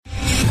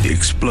The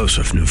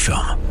explosive new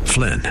film,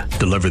 Flynn,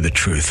 deliver the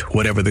truth,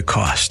 whatever the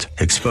cost,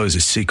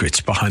 exposes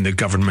secrets behind the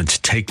government's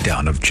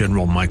takedown of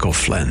General Michael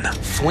Flynn.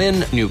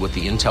 Flynn knew what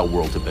the intel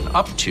world had been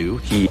up to.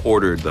 He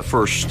ordered the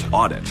first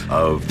audit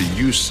of the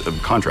use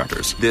of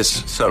contractors.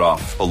 This set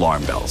off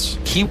alarm bells.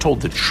 He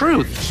told the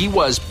truth. He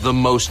was the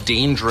most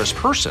dangerous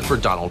person for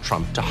Donald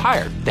Trump to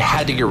hire. They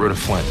had to get rid of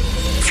Flynn.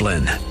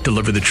 Flynn,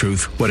 deliver the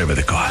truth, whatever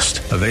the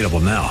cost. Available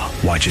now.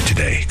 Watch it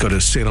today. Go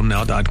to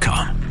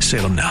salemnow.com.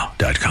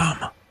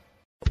 salemnow.com.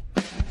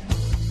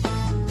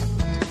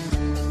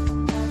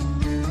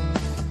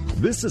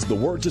 This is the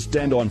Word to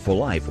Stand On for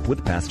Life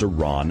with Pastor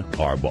Ron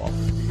Arbaugh.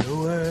 Your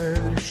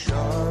word is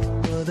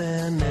sharper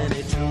than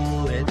any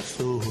two-edged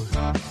sword,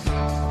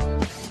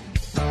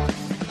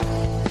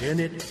 and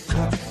it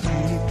cuts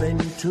deep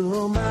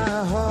into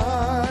my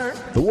heart.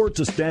 The Word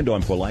to Stand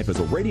On for Life is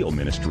a radio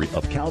ministry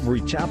of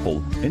Calvary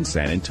Chapel in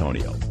San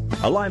Antonio.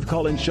 A live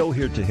call-in show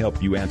here to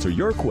help you answer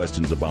your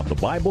questions about the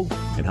Bible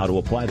and how to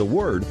apply the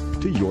Word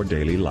to your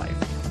daily life.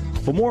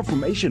 For more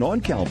information on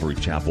Calvary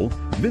Chapel,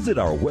 visit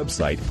our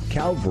website,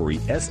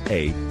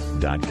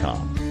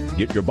 calvarysa.com.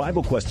 Get your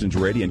Bible questions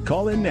ready and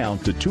call in now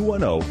to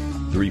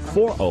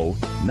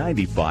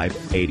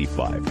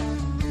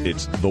 210-340-9585.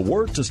 It's The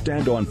Word to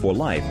Stand On for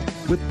Life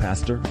with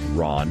Pastor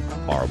Ron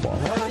Arbaugh.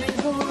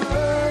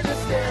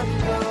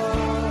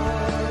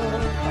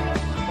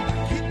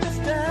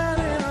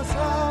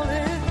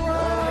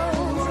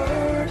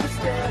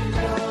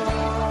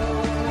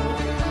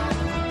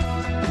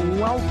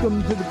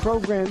 Welcome to the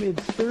program.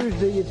 It's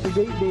Thursday. It's the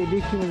date day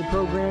edition of the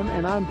program,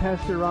 and I'm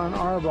Pastor Ron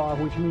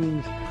Arbaugh, which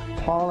means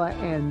Paula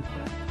and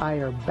I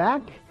are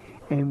back,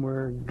 and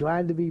we're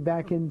glad to be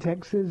back in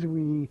Texas.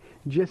 We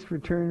just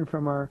returned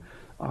from our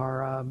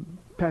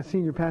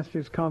Senior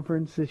Pastors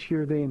Conference. This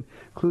year they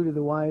included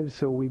the wives,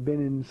 so we've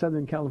been in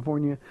Southern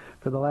California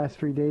for the last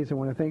 3 days. I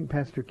want to thank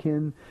Pastor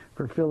Ken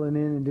for filling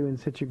in and doing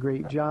such a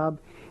great job.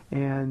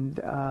 And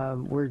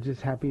we're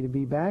just happy to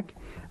be back.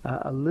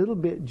 A little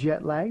bit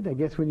jet lagged. I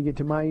guess when you get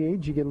to my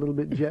age, you get a little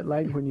bit jet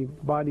lagged when your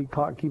body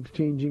clock keeps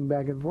changing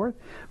back and forth.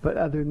 But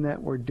other than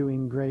that, we're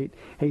doing great.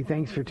 Hey,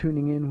 thanks for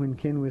tuning in when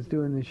Ken was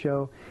doing the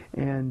show.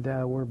 And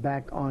we're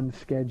back on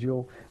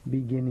schedule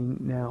beginning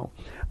now.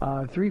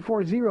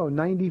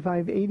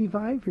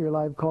 340-9585 for your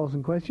live calls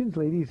and questions.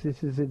 Ladies,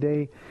 this is a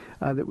day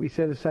that we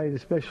set aside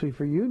especially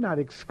for you, not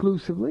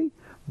exclusively,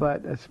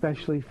 but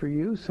especially for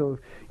you. So if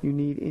you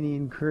need any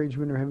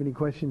encouragement or have any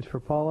questions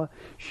for Paula,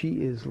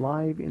 she is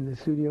live in the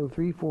studio,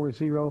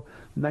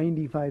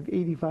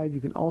 340-9585. You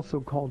can also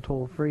call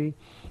toll-free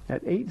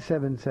at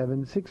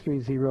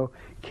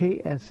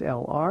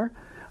 877-630-KSLR.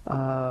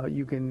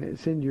 You can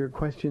send your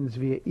questions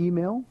via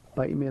email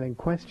by emailing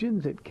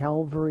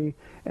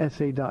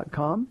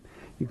questions@calvarysa.com.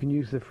 You can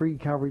use the free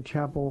Calvary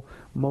Chapel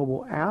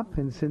mobile app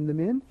and send them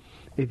in.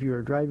 If you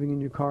are driving in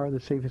your car, the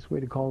safest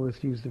way to call is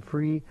to use the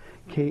free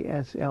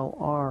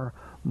KSLR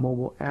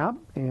mobile app,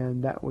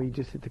 and that way you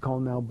just hit the Call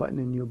Now button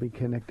and you'll be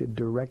connected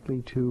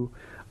directly to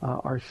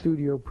our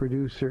studio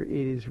producer. It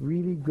is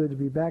really good to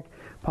be back.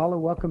 Paula,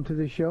 welcome to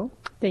the show.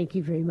 Thank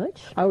you very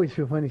much. I always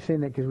feel funny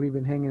saying that because we've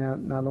been hanging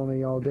out not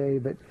only all day,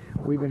 but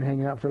we've been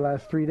hanging out for the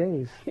last 3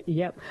 days.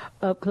 Yep,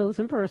 up close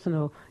and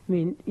personal. I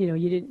mean,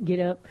 you didn't get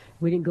up,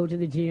 we didn't go to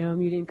the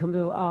gym, you didn't come to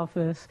the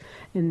office,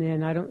 and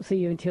then I don't see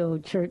you until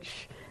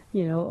church,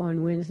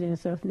 on Wednesday and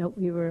stuff. Nope,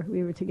 we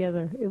were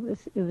together. It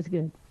was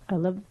good. I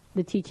love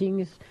the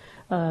teachings.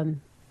 I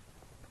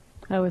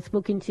was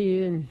spoken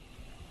to and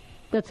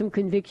got some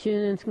conviction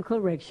and some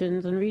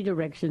corrections and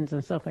redirections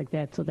and stuff like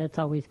that. So that's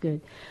always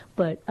good.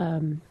 But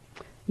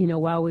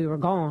while we were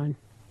gone,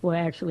 well,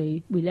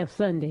 actually, we left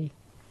Sunday,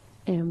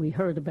 and we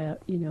heard about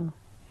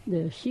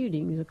the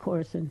shootings, of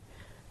course, and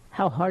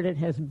how hard it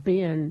has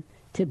been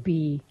to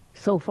be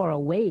so far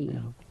away.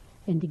 Yeah.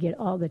 And to get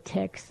all the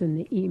texts and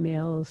the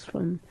emails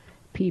from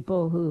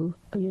people who,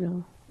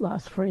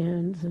 lost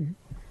friends, and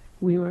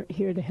we weren't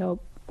here to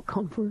help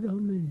comfort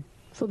them, and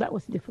so that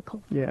was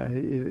difficult. Yeah,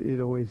 it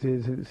always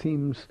is. It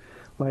seems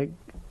like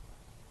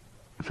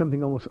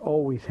something almost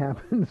always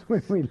happens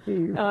when we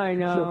leave. I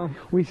know. So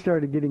we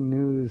started getting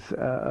news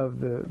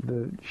of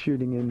the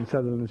shooting in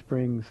Sutherland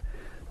Springs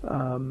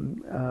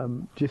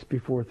just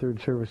before third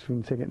service,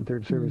 between second and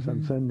third service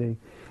on Sunday,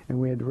 and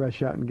we had to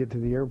rush out and get to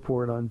the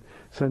airport on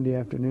Sunday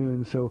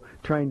afternoon. So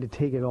trying to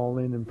take it all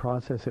in and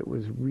process it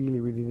was really,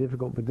 really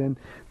difficult. But then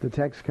the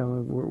texts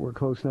come, we're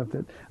close enough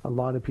that a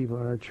lot of people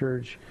in our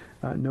church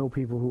know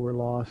people who were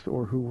lost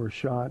or who were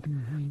shot.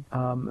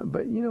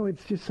 But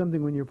it's just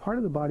something when you're part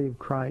of the body of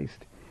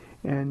Christ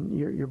and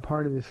you're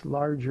part of this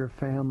larger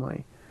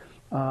family.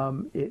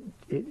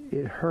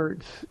 It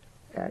hurts.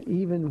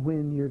 Even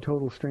when you're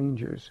total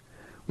strangers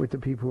with the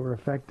people who are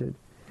affected.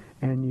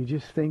 And you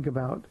just think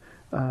about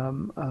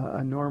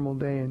a normal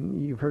day,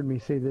 and you've heard me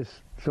say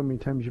this so many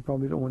times you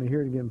probably don't want to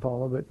hear it again,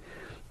 Paula,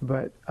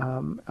 but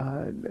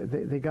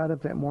they got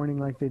up that morning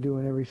like they do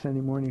on every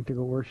Sunday morning to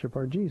go worship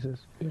our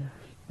Jesus. Yeah.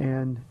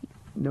 And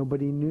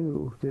nobody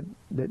knew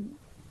that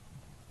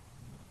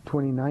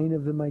 29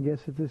 of them, I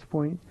guess, at this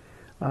point,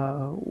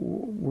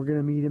 were going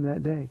to meet him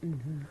that day,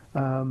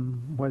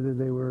 whether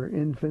they were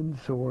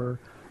infants or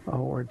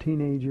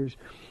teenagers.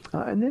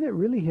 And then it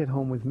really hit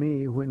home with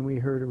me when we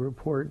heard a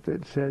report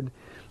that said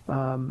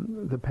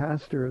the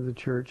pastor of the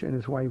church and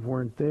his wife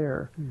weren't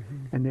there,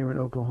 and they were in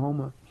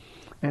Oklahoma.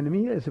 And to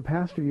me, as a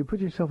pastor, you put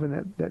yourself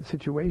in that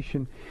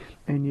situation,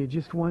 and you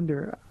just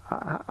wonder,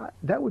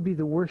 that would be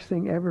the worst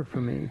thing ever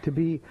for me, to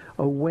be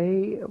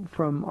away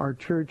from our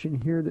church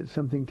and hear that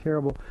something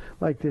terrible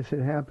like this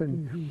had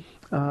happened,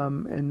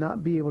 and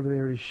not be able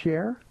to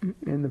share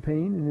in the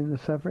pain and in the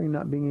suffering,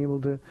 not being able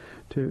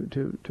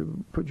to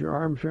put your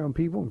arms around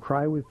people and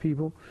cry with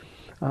people.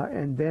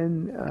 And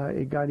then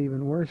it got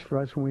even worse for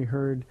us when we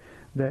heard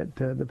that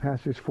the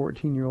pastor's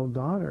 14-year-old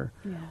daughter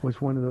was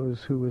one of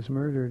those who was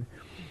murdered.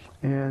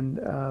 And,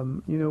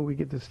 we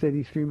get the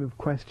steady stream of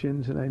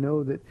questions, and I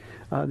know that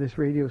this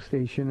radio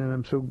station, and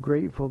I'm so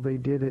grateful they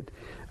did it.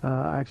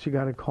 I actually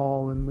got a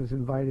call and was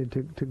invited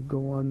to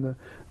go on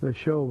the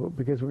show, but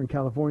because we're in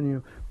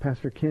California,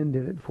 Pastor Ken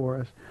did it for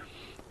us.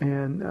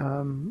 And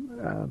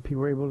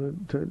people were able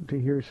to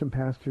hear some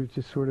pastors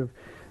just sort of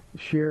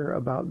share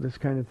about this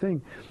kind of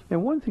thing.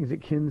 And one thing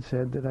that Ken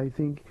said that I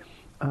think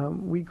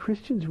we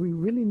Christians, we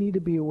really need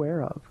to be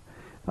aware of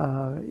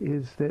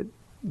is that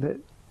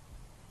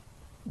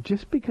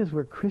just because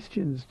we're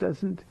Christians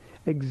doesn't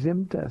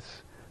exempt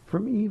us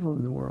from evil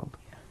in the world.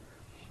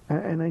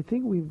 And I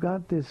think we've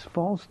got this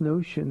false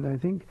notion, I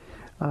think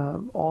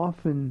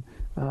often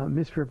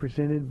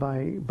misrepresented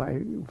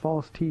by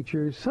false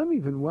teachers, some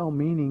even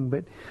well-meaning,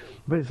 but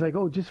it's like,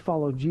 oh, just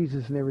follow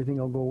Jesus and everything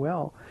will go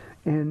well.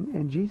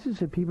 And Jesus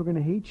said, people are going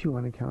to hate you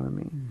on account of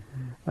me.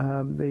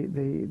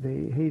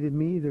 They hated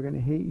me, they're going to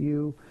hate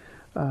you.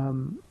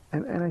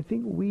 And I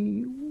think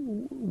we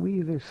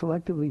either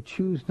selectively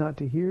choose not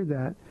to hear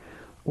that,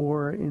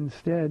 or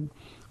instead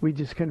we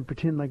just kind of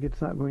pretend like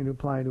it's not going to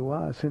apply to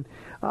us. And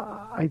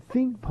I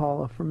think,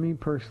 Paula, for me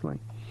personally,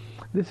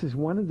 this is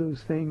one of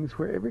those things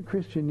where every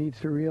Christian needs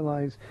to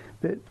realize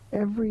that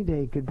every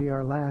day could be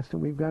our last,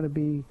 and we've got to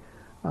be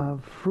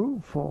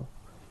fruitful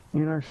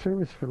in our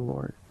service for the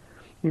Lord.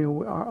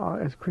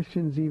 As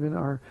Christians, even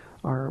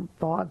our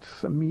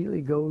thoughts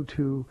immediately go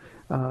to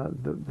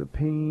the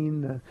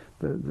pain,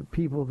 the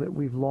people that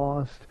we've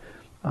lost.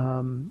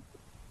 And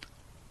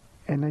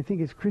I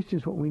think as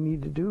Christians, what we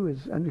need to do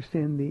is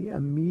understand the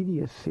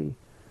immediacy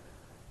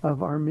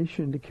of our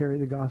mission to carry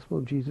the gospel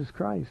of Jesus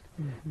Christ.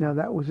 Now,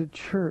 that was a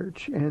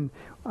church, and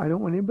I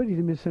don't want anybody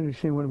to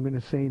misunderstand what I'm going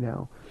to say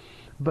now.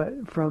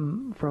 But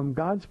from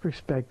God's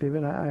perspective,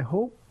 and I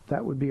hope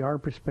that would be our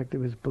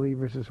perspective as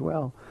believers as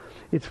well,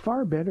 it's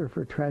far better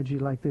for a tragedy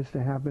like this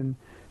to happen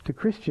to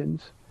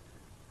Christians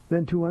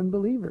than to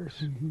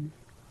unbelievers.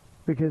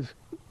 Because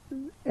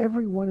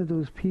every one of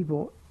those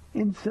people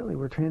instantly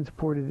were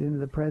transported into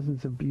the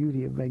presence of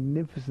beauty, of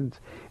magnificence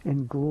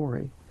and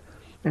glory.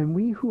 And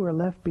we who are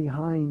left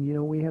behind,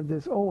 we have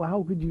this, oh,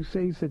 how could you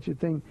say such a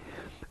thing?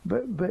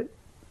 But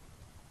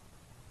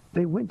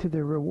they went to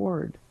their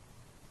reward.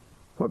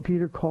 What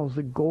Peter calls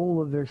the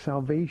goal of their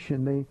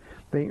salvation,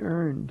 they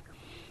earned.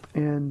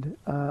 And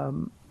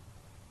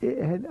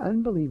had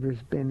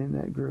unbelievers been in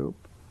that group,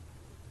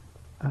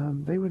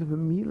 they would have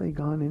immediately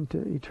gone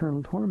into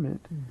eternal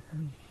torment.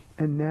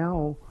 And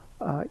now,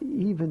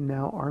 even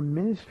now, our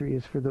ministry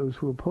is for those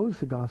who oppose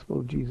the gospel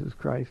of Jesus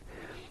Christ.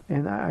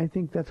 And I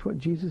think that's what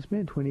Jesus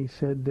meant when he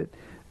said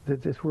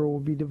that this world will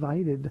be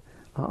divided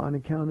on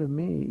account of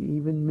me,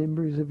 even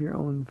members of your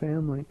own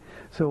family.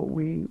 So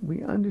we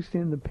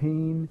understand the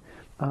pain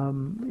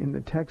in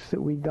the text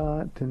that we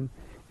got and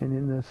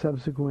in the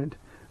subsequent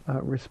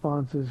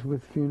responses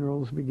with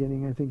funerals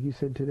beginning, I think you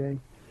said today.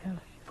 Yeah.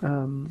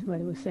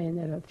 Somebody was saying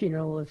that a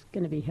funeral was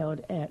going to be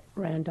held at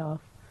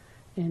Randolph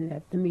and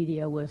that the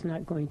media was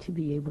not going to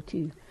be able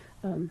to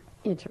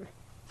enter.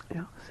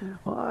 Yeah. So.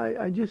 Well,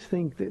 I just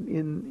think that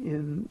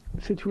in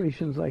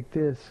situations like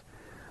this,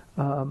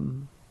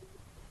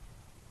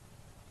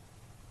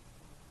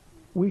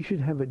 we should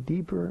have a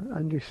deeper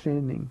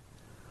understanding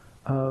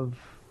of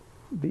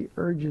the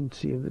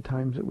urgency of the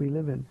times that we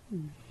live in.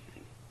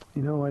 I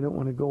don't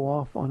want to go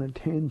off on a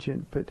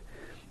tangent, but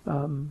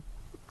the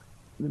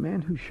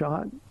man who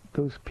shot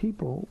those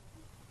people,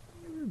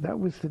 that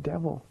was the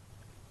devil.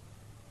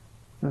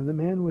 Now, the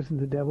man wasn't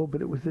the devil,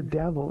 but it was the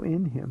devil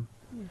in him.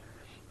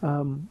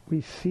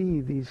 We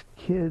see these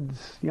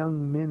kids,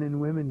 young men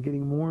and women,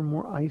 getting more and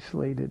more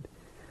isolated,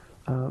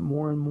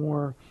 more and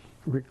more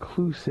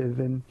reclusive,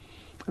 and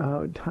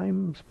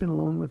time spent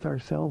alone with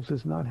ourselves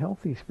is not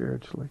healthy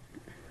spiritually.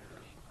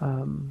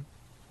 And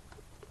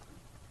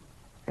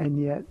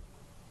yet,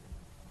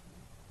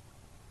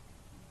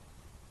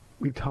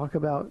 we talk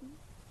about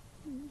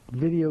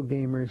video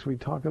gamers, we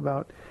talk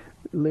about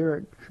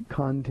lyric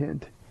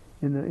content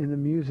in the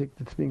music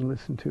that's being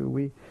listened to.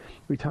 We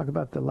talk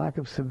about the lack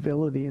of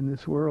civility in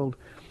this world,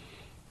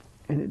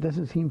 and it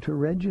doesn't seem to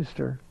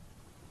register.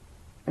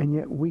 And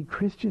yet we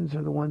Christians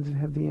are the ones that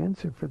have the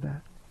answer for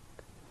that.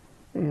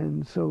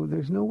 And so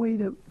there's no way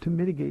to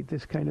mitigate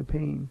this kind of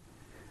pain.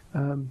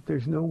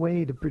 There's no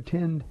way to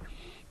pretend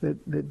that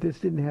this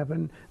didn't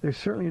happen. There's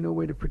certainly no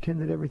way to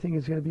pretend that everything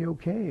is going to be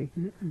okay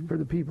for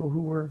the people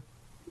who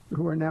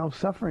are now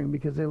suffering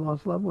because they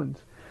lost loved ones.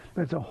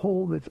 That's a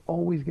hole that's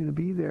always going to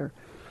be there.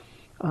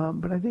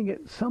 But I think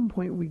at some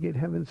point we get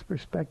heaven's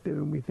perspective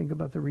and we think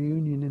about the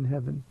reunion in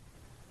heaven.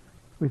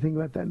 We think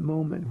about that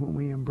moment when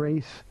we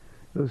embrace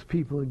those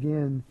people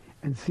again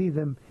and see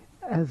them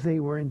as they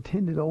were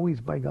intended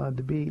always by God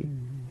to be,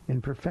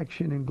 in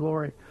perfection and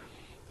glory.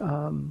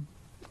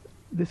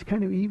 This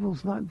kind of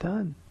evil's not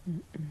done.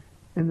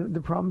 And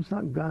the problem's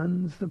not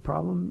guns. The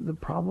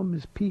problem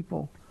is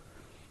people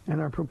and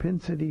our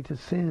propensity to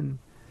sin.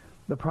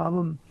 The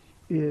problem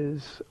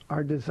is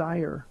our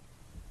desire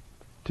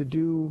to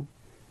do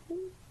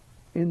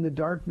in the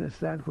darkness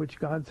that which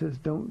God says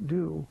don't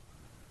do.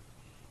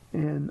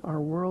 And our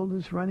world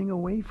is running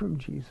away from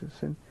Jesus.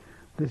 And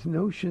this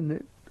notion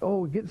that,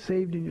 get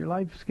saved and your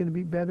life is going to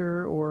be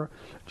better, or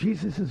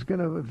Jesus is going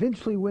to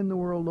eventually win the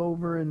world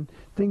over and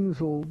things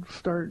will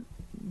start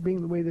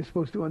being the way they're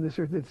supposed to on this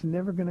earth, it's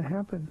never going to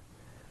happen.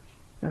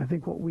 And I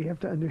think what we have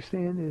to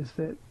understand is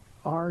that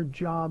our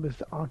job is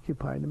to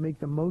occupy, to make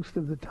the most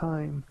of the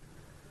time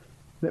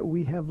that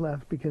we have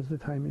left because the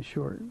time is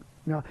short.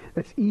 Now,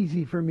 that's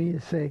easy for me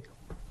to say.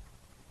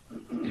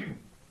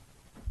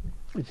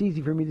 It's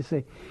easy for me to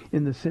say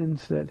in the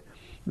sense that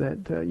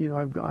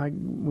I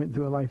went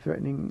through a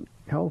life-threatening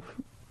health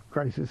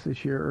crisis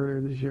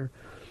earlier this year,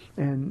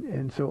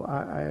 and so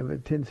I have a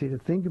tendency to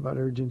think about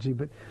urgency.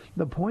 But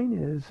the point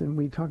is, and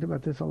we talked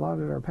about this a lot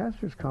at our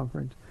pastors'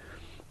 conference,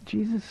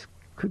 Jesus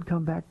could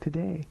come back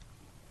today.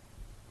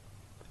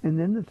 And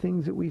then the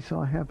things that we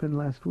saw happen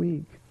last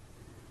week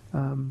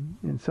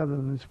in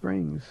Sutherland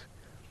Springs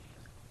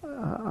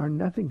are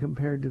nothing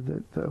compared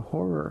to the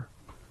horror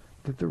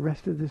that the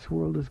rest of this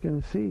world is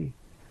going to see.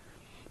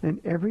 And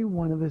every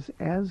one of us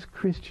as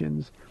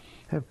Christians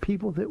have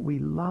people that we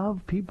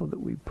love, people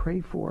that we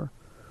pray for,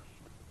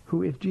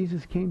 who if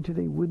Jesus came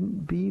today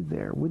wouldn't be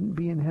there, wouldn't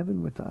be in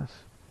heaven with us.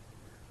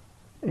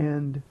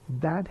 And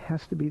that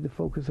has to be the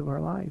focus of our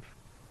life.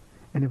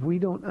 And if we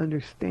don't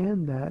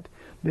understand that,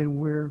 then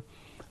we're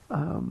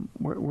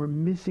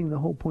missing the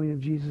whole point of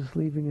Jesus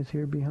leaving us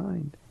here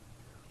behind.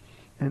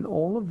 And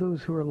all of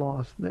those who are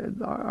lost,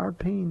 our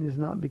pain is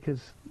not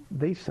because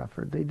they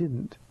suffered. They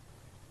didn't.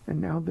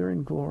 And now they're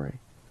in glory.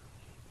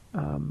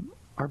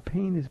 Our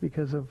pain is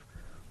because of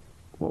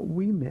what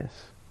we miss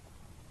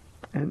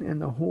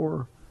and the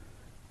horror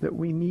that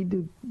we need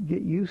to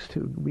get used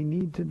to. We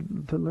need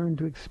to learn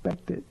to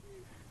expect it.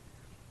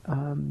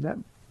 That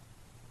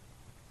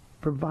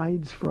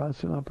provides for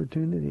us an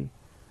opportunity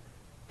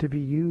to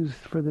be used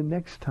for the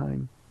next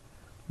time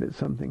that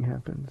something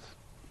happens.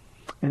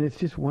 And it's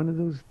just one of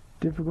those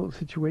difficult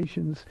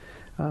situations.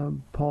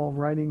 Paul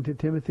writing to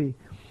Timothy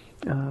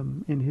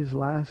in his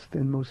last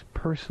and most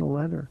personal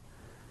letter,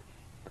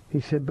 he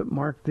said, but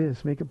mark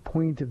this, make a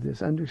point of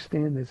this,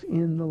 understand this,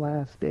 in the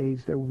last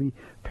days there will be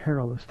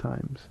perilous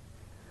times.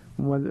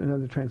 In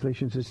other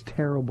translations, it's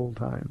terrible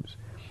times.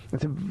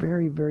 It's a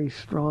very, very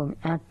strong,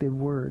 active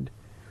word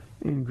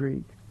in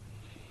Greek.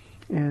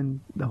 And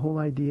the whole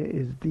idea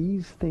is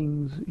these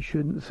things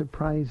shouldn't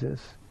surprise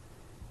us,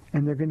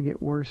 and they're going to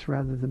get worse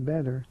rather than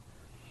better.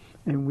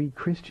 And we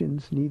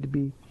Christians need to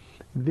be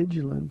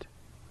vigilant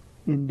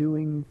in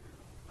doing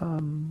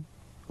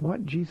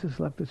what Jesus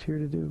left us here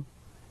to do.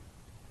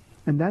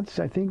 And that's,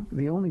 I think,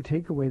 the only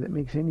takeaway that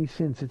makes any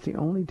sense. It's the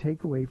only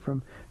takeaway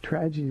from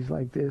tragedies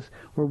like this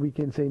where we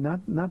can say,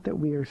 not that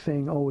we are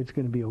saying, it's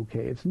going to be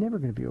okay. It's never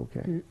going to be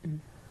okay.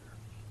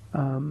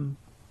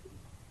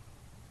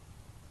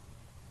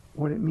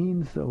 What it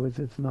means, though, is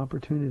it's an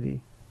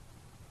opportunity,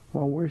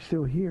 while we're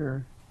still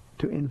here,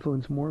 to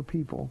influence more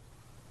people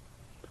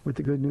with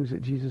the good news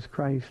that Jesus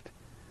Christ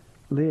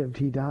lived,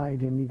 he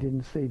died, and he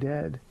didn't stay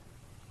dead.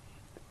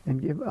 And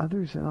give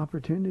others an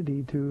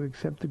opportunity to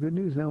accept the good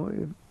news. Now,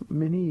 if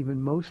many, even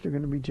most, are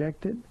going to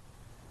reject it,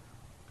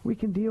 we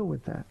can deal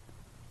with that.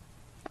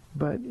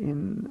 But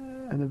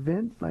in an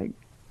event like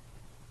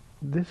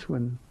this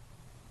one,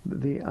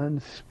 the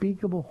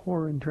unspeakable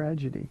horror and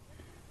tragedy,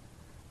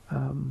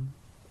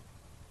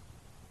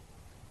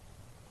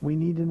 we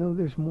need to know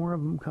there's more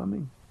of them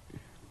coming.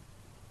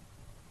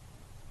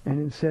 And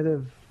instead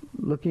of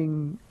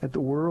looking at the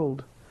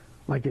world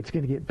like it's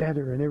going to get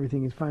better and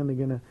everything is finally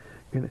going to,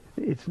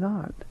 it's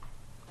not.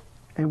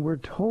 And we're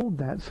told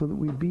that so that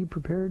we be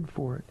prepared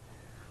for it.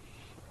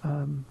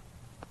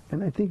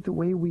 And I think the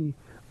way we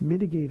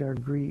mitigate our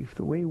grief,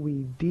 the way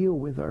we deal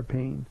with our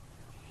pain,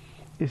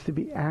 is to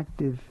be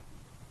active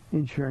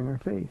in sharing our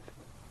faith.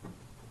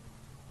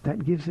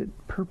 That gives it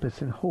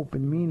purpose and hope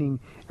and meaning,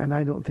 and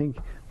I don't think,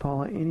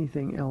 Paula,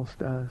 anything else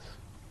does.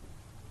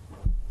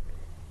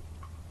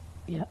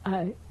 Yeah,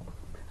 I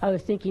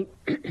was thinking,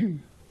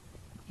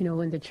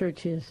 when the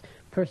church is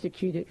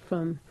persecuted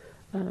from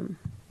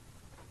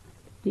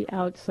the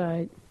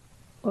outside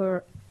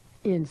or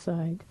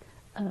inside,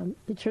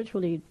 the church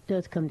really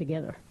does come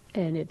together.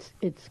 And it's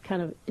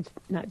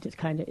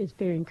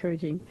very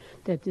encouraging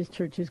that this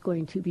church is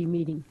going to be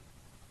meeting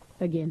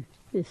again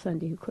this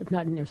Sunday, of course,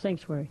 not in their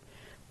sanctuary,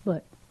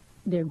 but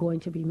they're going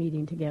to be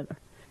meeting together.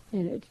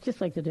 And it's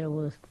just like the devil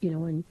was,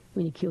 when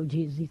he killed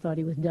Jesus, he thought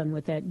he was done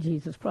with that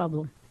Jesus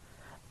problem.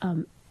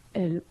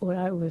 And what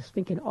I was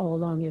thinking all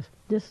along is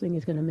this thing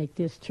is going to make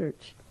this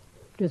church,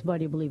 this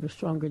body of believers,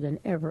 stronger than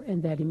ever,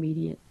 and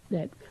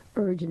that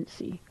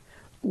urgency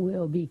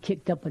will be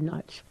kicked up a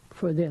notch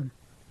for them.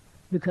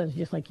 Because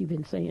just like you've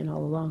been saying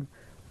all along,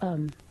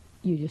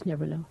 you just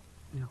never know.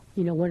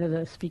 Yeah. One of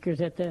the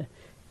speakers at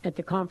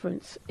the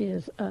conference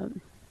is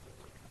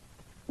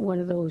one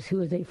of those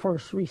who is a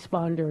first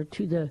responder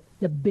to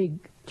the big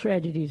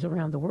tragedies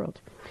around the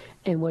world.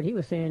 And what he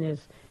was saying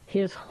is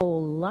his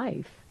whole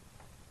life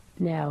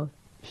now,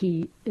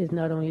 he is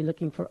not only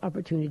looking for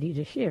opportunity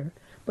to share,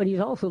 but he's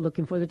also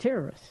looking for the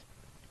terrorists.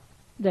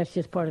 That's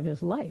just part of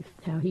his life.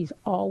 Now, he's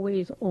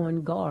always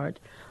on guard,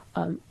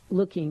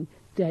 looking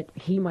that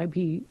he might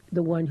be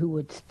the one who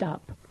would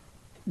stop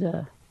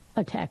the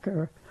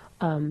attacker,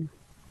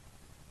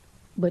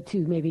 but to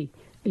maybe,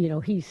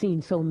 he's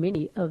seen so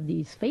many of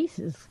these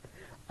faces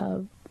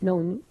of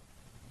known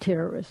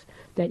terrorists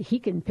that he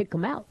can pick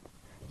them out.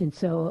 And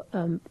so,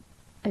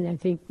 and I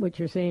think what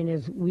you're saying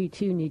is we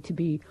too need to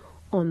be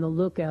on the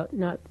lookout,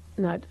 not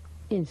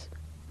in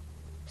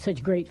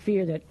such great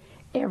fear that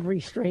every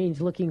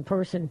strange-looking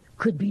person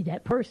could be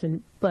that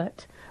person,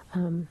 but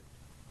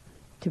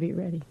to be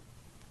ready.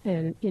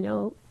 And,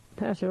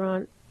 Pastor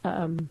Ron,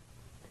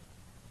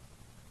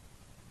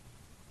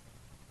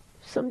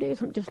 some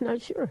days I'm just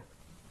not sure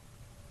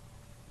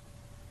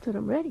that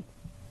I'm ready.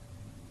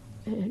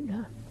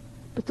 And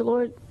but the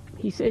Lord,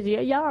 He says, yeah,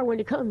 you are. When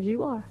it comes,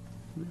 you are.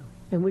 Yeah.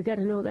 And we got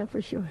to know that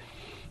for sure.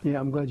 Yeah,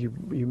 I'm glad you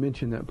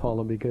mentioned that,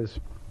 Paula, because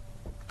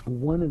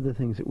one of the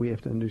things that we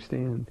have to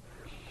understand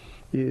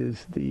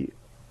is the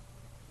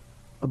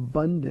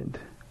abundant,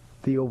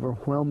 the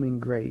overwhelming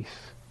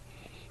grace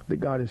that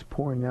God is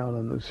pouring out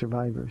on those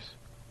survivors,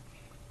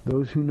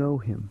 those who know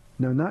Him.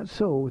 Now, not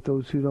so with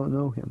those who don't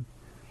know Him,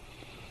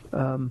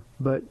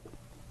 but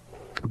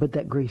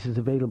that grace is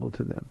available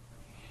to them.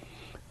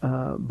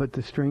 But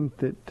the strength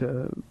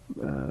that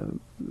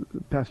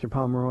Pastor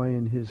Pomeroy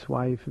and his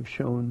wife have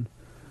shown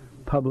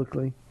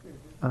publicly,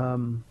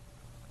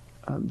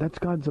 that's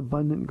God's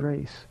abundant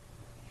grace.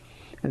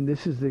 And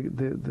this is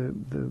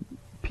the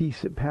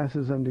peace that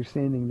passes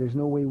understanding. There's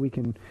no way we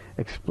can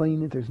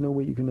explain it. There's no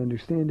way you can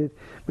understand it.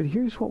 But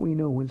here's what we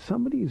know. When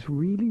somebody is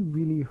really,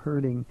 really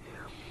hurting,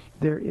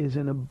 there is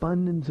an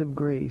abundance of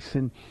grace.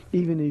 And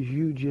even as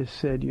you just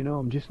said,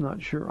 I'm just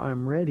not sure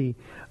I'm ready.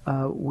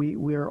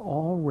 We are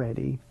all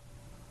ready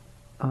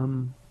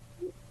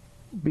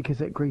because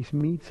that grace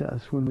meets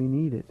us when we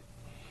need it.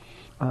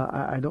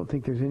 I don't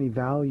think there's any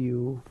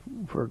value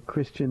for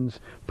Christians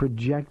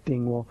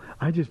projecting, well,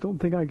 I just don't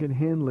think I can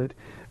handle it,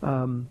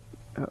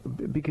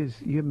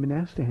 because you haven't been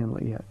asked to handle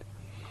it yet.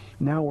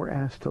 Now we're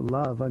asked to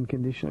love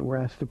unconditionally. We're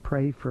asked to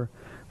pray for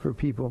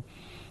people.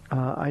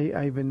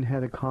 I even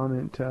had a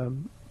comment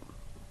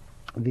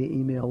via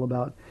email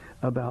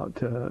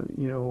about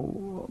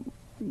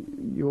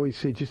you always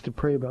say just to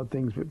pray about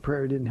things, but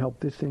prayer didn't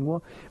help this thing.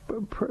 Well,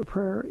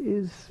 prayer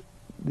is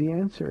the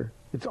answer.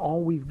 It's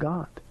all we've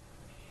got.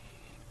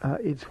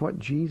 It's what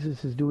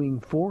Jesus is doing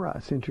for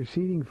us,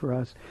 interceding for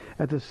us.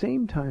 At the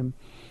same time,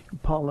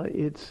 Paula,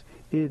 it's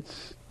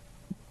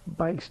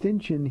by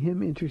extension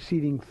Him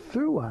interceding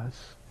through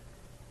us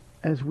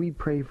as we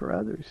pray for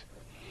others.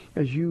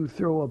 As you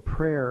throw a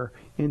prayer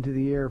into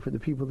the air for the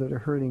people that are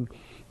hurting,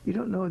 you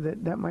don't know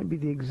that might be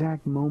the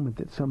exact moment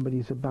that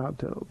somebody's about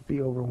to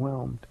be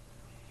overwhelmed.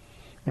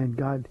 And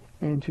God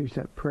answers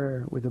that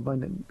prayer with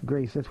abundant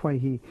grace. That's why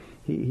he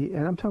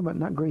and I'm talking about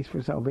not grace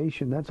for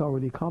salvation, that's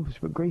already accomplished,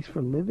 but grace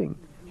for living.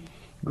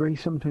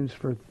 Grace sometimes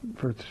for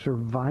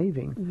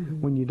surviving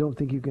when you don't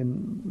think you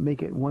can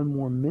make it one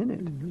more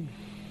minute.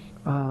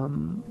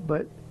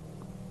 But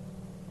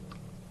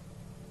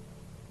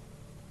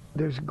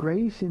there's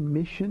grace in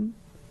mission,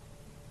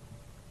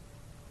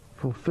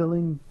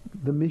 fulfilling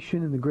the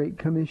mission and the Great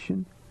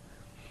Commission.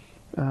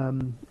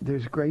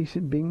 There's grace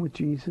in being with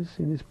Jesus,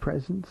 in His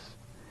presence.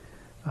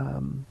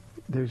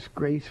 There's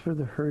grace for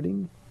the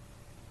hurting.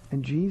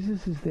 And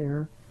Jesus is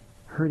there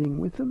hurting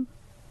with them.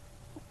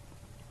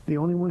 The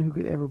only one who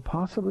could ever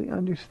possibly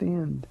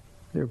understand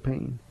their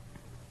pain.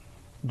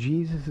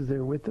 Jesus is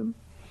there with them.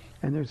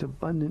 And there's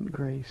abundant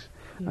grace.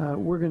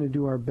 We're going to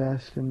do our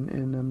best, and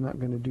I'm not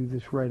going to do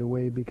this right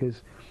away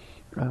because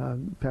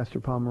Pastor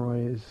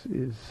Pomeroy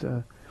is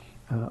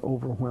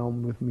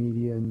overwhelmed with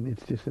media, and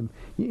it's just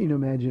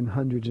imagine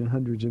hundreds and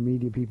hundreds of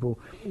media people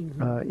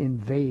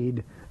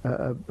invade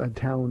a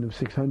town of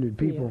 600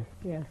 people.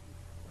 Yeah.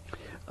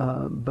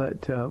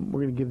 But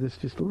we're going to give this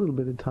just a little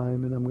bit of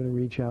time, and I'm going to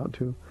reach out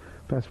to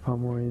Pastor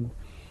Pomeroy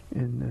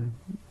and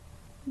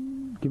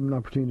give him an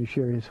opportunity to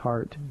share his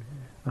heart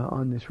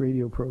on this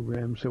radio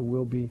program. So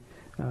we'll be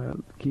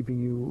keeping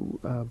you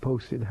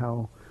posted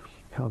how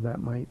that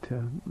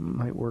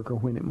might work or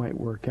when it might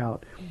work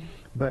out.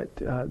 But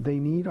they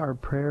need our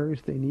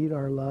prayers. They need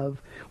our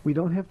love. We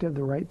don't have to have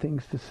the right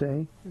things to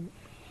say.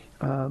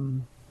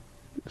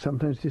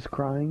 Sometimes just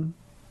crying,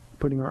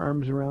 putting our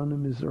arms around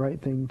them is the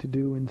right thing to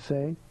do and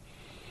say.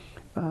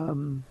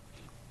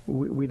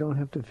 We don't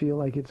have to feel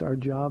like it's our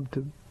job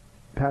to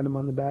pat them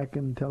on the back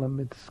and tell them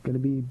it's going to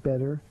be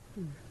better.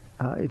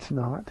 It's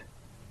not.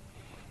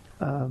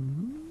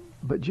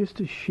 But just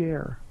to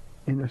share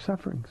in their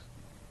sufferings,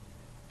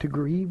 to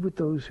grieve with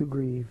those who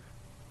grieve.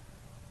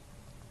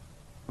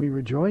 We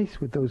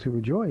rejoice with those who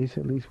rejoice,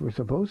 at least we're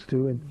supposed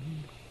to, and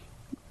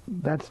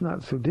that's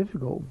not so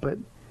difficult, but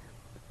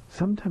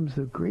sometimes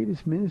the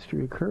greatest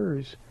ministry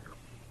occurs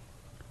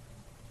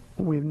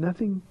when we have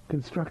nothing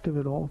constructive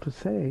at all to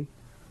say,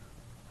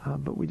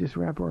 but we just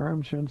wrap our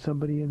arms around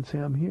somebody and say,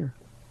 I'm here.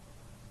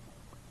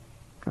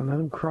 And let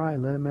them cry,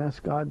 let them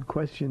ask God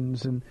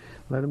questions, and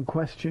let them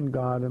question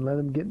God, and let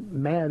them get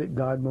mad at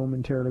God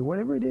momentarily.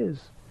 Whatever it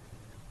is,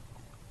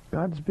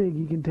 God's big,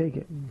 he can take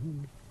it.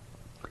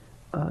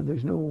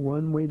 There's no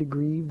one way to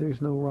grieve.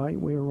 There's no right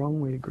way or wrong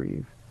way to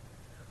grieve.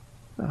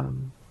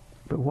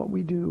 But what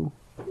we do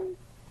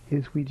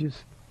is we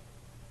just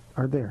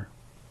are there.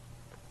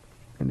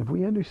 And if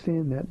we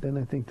understand that, then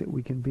I think that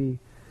we can be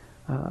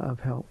of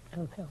help.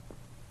 Of help.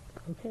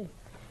 Okay.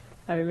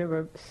 I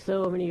remember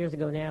so many years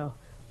ago now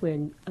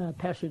when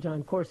Pastor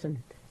John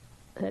Corson,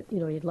 he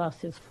had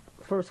lost his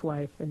first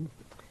wife, and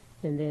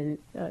then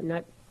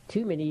not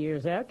too many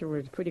years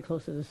afterwards, pretty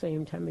close to the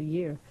same time of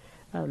year,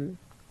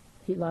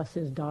 he lost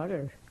his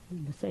daughter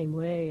in the same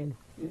way, and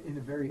in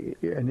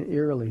an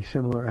eerily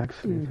similar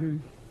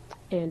accident.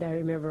 And I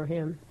remember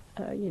him,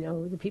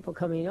 the people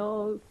coming,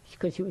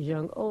 because she was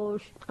young,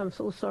 I'm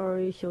so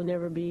sorry, she'll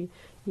never be,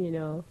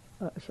 she'll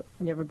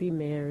never be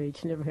married,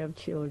 she'll never have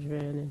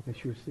children. And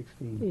she was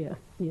 16. Yeah,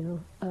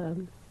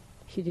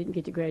 she didn't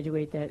get to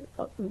graduate. That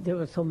there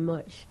was so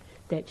much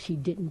that she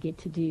didn't get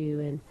to do,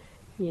 and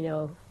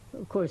of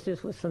course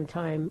this was some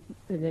time.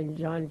 And then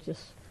John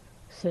just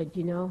said,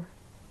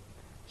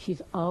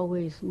 she's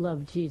always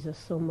loved Jesus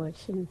so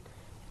much, and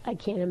I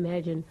can't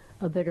imagine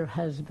a better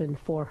husband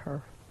for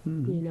her.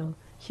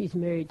 She's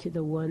married to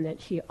the one that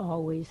she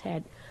always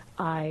had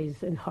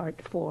eyes and heart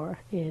for,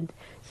 and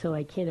so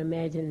I can't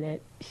imagine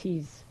that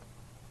she's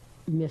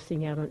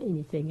missing out on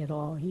anything at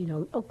all.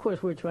 Of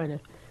course we're trying to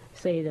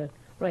say the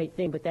right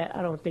thing, but that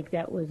I don't think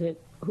that was it,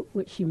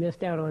 what she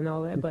missed out on,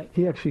 all that. But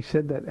he actually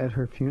said that at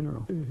her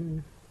funeral.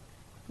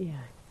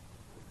 Yeah,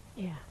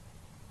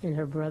 and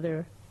her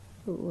brother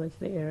was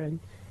there, and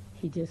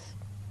he just,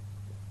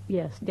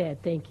 yes,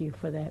 Dad, thank you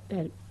for that.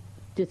 That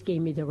just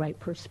gave me the right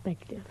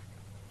perspective.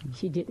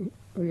 She didn't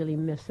really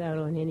miss out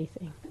on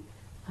anything.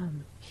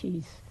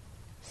 She's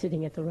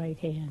sitting at the right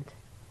hand,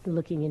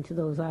 looking into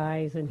those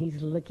eyes, and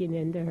he's looking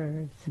into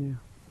hers.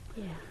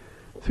 Yeah.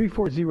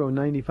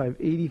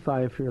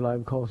 340-9585 for your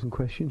live calls and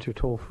questions, or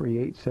toll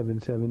free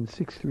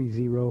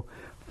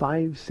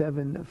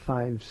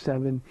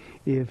 877-630-5757.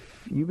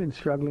 If you've been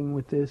struggling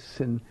with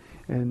this and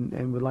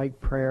would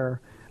like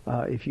prayer,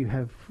 if you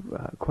have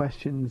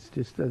questions,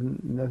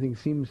 nothing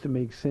seems to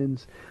make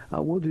sense,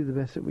 we'll do the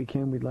best that we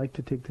can. We'd like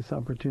to take this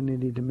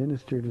opportunity to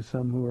minister to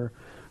some who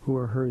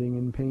are hurting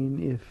in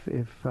pain,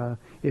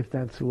 if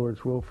that's the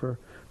Lord's will for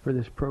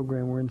this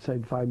program. We're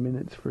inside 5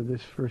 minutes for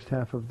this first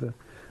half of the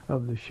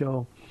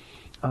show.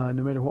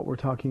 No matter what we're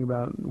talking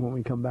about when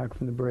we come back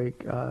from the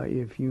break,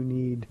 if you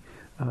need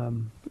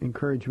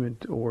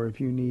encouragement or if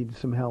you need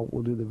some help,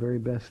 we'll do the very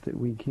best that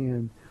we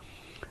can.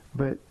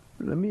 But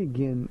let me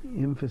again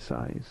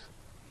emphasize,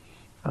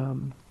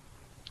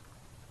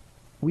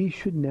 we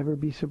should never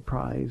be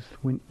surprised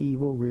when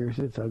evil rears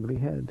its ugly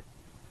head.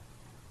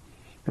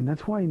 And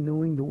that's why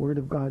knowing the Word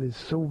of God is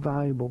so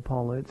valuable,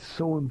 Paula. It's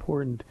so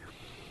important,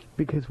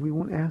 because we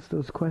won't ask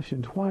those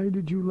questions. Why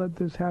did you let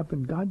this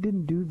happen? God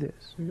didn't do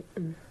this.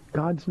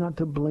 God's not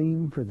to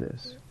blame for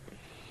this.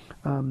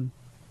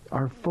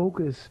 Our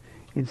focus,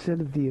 instead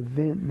of the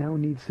event, now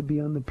needs to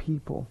be on the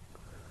people.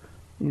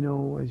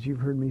 As you've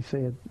heard me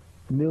say it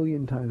a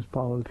million times,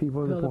 Paula, the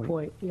people are the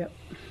point. Yep.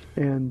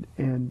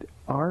 And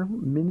our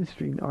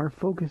ministry, our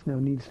focus now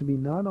needs to be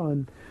not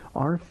on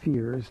our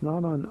fears,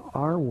 not on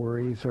our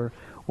worries or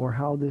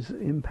how this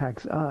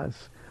impacts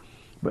us,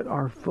 but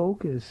our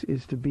focus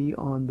is to be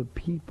on the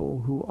people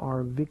who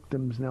are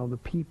victims now, the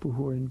people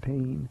who are in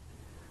pain.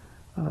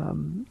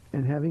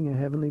 And having a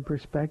heavenly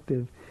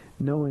perspective,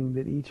 knowing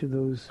that each of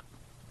those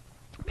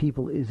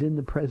people is in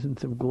the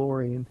presence of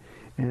glory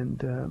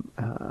and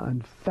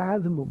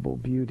unfathomable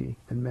beauty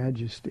and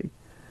majesty.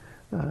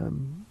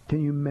 Can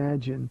you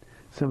imagine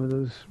some of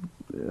those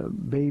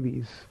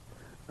babies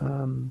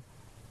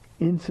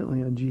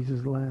instantly on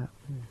Jesus' lap?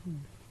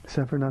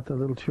 Suffer not the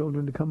little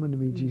children to come unto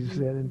me, Jesus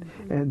said,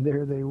 and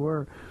there they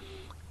were.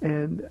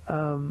 And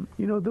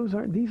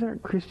these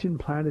aren't Christian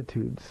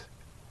platitudes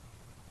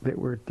that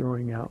we're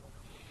throwing out.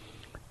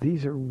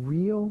 These are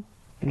real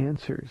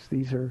answers.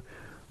 These are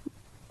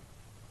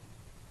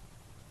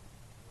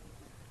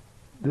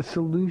the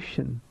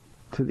solution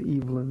to the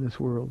evil in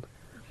this world.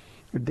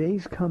 A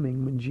day's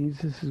coming when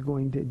Jesus is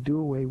going to do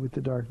away with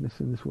the darkness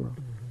in this world.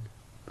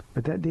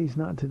 But that day's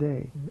not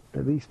today.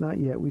 At least not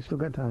yet. We've still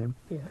got time.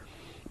 Yeah.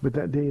 But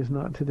that day is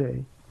not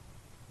today.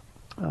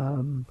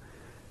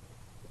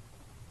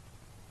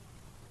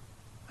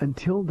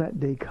 Until that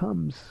day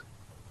comes,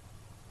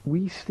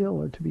 we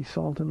still are to be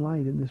salt and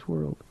light in this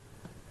world.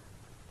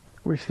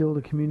 We're still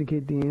to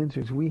communicate the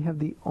answers. We have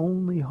the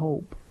only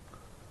hope.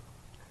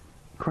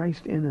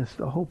 Christ in us,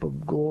 the hope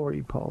of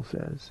glory, Paul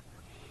says.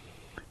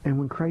 And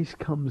when Christ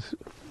comes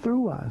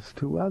through us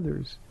to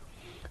others,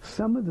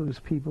 some of those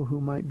people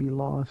who might be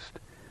lost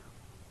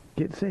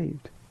get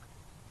saved.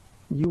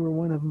 You were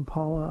one of them,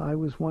 Paula. I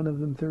was one of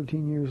them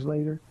 13 years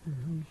later.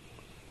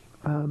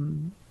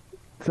 Mm-hmm.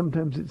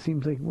 Sometimes it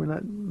seems like we're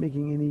not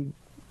making any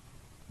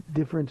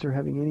difference or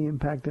having any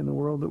impact in the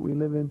world that we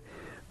live in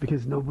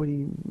because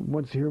nobody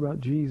wants to hear about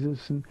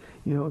Jesus and,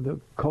 the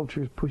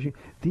culture is pushing.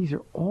 These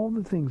are all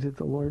the things that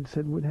the Lord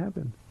said would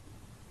happen.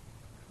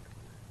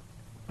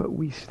 But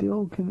we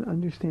still can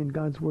understand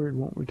God's word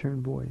won't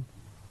return void.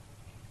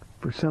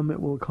 For some it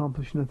will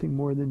accomplish nothing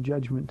more than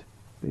judgment.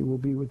 They will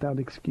be without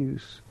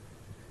excuse.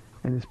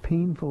 And as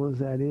painful as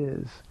that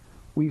is,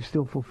 we've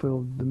still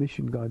fulfilled the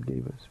mission God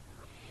gave us.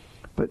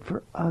 But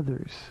for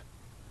others,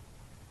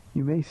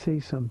 you may say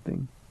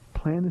something,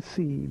 plant a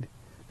seed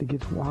that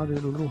gets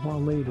watered a little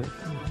while later.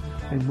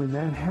 And when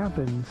that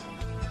happens,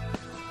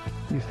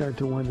 you start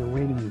to wonder,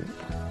 wait a minute,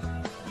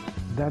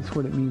 that's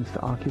what it means to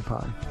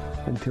occupy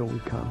until we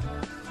come.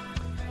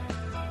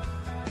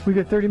 We've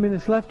got 30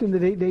 minutes left in the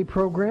 8-day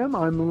program.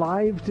 I'm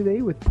live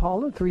today with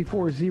Paula,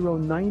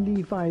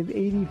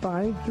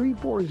 340-9585,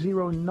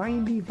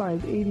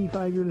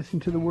 340-9585. You're listening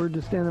to The Word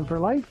to Stand Up for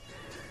Life.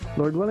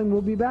 Lord willing,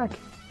 we'll be back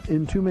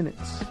in 2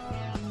 minutes.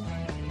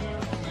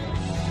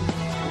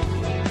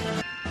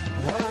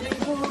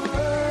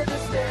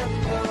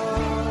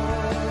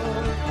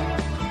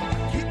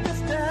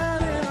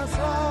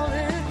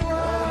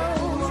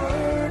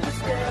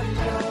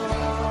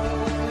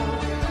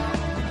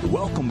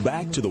 Welcome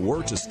back to the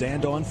Word to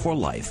Stand On for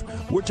Life.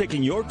 We're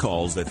taking your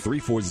calls at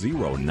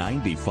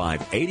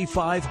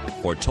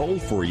 340-9585 or toll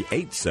free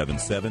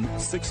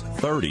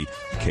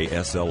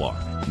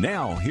 877-630-KSLR.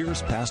 Now,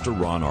 here's Pastor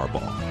Ron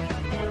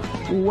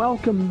Arbaugh.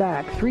 Welcome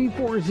back.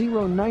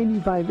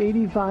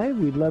 340-9585.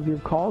 We'd love your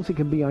calls. It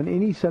can be on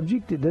any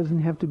subject. It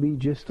doesn't have to be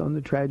just on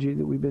the tragedy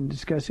that we've been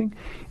discussing.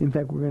 In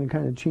fact, we're going to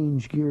kind of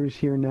change gears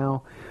here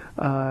now.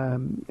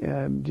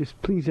 Just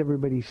please,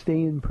 everybody,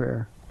 stay in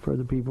prayer for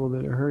the people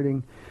that are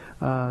hurting.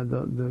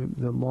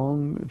 The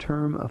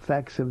long-term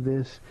effects of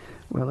this,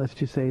 well, let's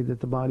just say that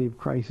the body of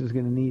Christ is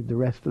going to need the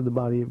rest of the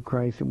body of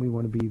Christ, and we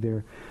want to be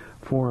there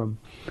for them.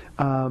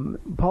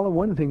 Paula,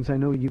 one of the things I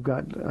know you've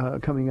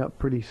got coming up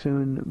pretty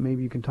soon,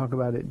 maybe you can talk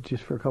about it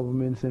just for a couple of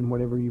minutes and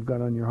whatever you've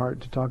got on your heart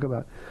to talk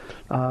about.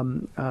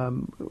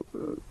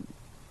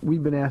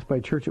 We've been asked by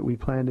a church that we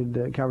planted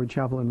at Calvary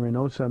Chapel in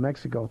Reynosa,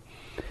 Mexico,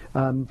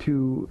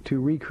 to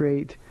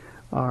recreate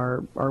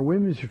our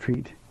women's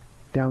retreat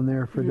down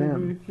there for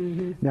them.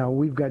 Mm-hmm. Now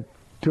we've got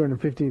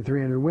 250 to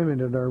 300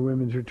 women at our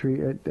women's retreat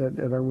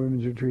at our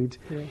women's retreats,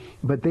 yeah.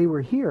 But they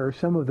were here.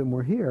 Some of them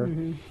were here,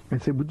 mm-hmm.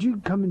 and said, "Would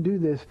you come and do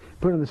this?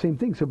 Put on the same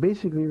thing." So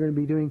basically, you're going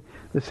to be doing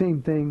the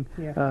same thing,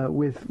 yeah.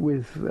 with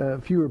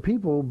fewer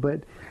people.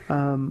 But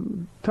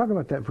talk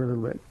about that for a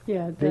little bit.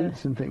 Yeah,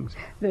 dates and things.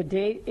 The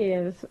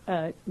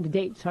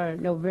dates are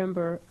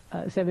November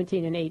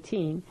 17 and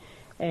 18,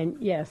 and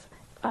yes.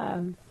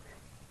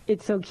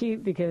 It's so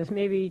cute because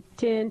maybe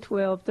 10,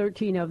 12,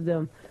 13 of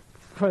them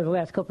for the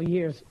last couple of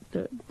years,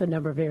 the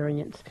number of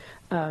variants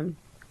come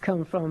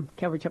from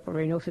Calvary Chapel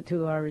Reynosa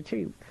to our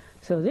retreat.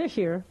 So this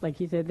year, like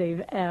you said,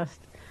 they've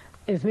asked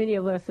as many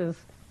of us as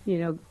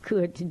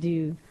could to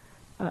do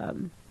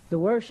the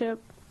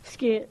worship,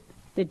 skit,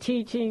 the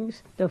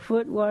teachings, the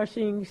foot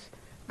washings,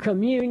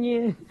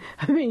 communion.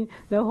 I mean,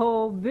 the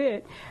whole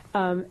bit.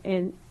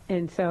 And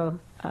so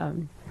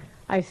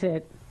I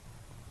said,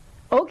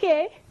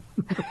 okay.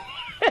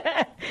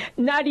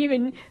 Not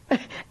even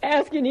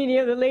asking any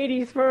of the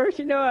ladies first,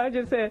 I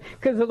just said,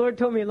 because the Lord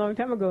told me a long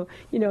time ago,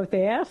 if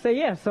they ask, say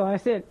yes. So I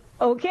said,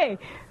 okay,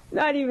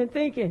 not even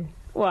thinking,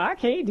 well, I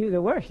can't do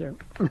the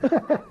worship.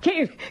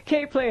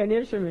 can't play an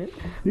instrument.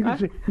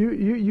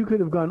 You could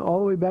have gone all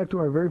the way back to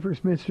our very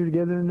first ministry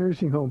together in a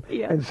nursing home,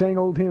 yeah. And sang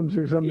old hymns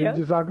or something, yeah.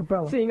 Just a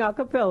cappella. Sing a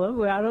cappella.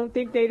 Well, I don't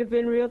think they'd have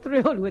been real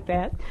thrilled with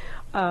that.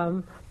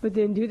 But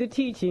then do the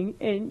teaching,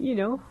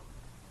 and,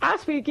 I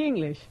speak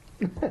English.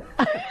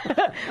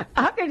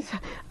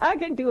 I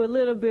can do a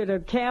little bit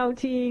of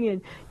counting,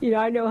 and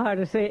I know how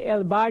to say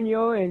el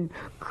baño and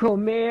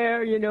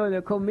comer,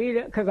 the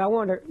comida, because I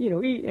want to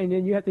eat, and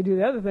then you have to do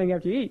the other thing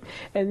after you eat,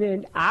 and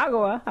then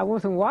agua, I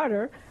want some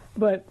water,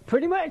 but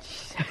pretty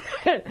much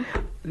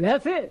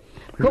that's it.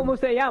 ¿Cómo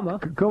se llama?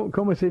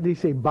 ¿Cómo se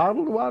dice?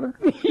 Bottled water?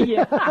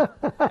 Yeah.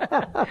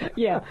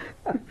 Yeah.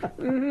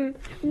 Mm-hmm.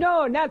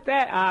 No, not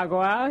that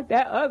agua.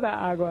 That other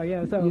agua.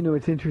 Yeah. So.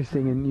 It's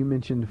interesting, and you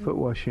mentioned foot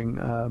washing.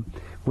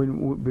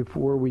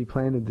 Before we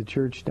planted the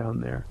church down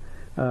there,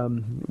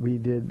 we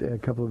did a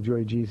couple of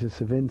Joy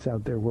Jesus events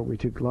out there where we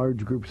took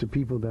large groups of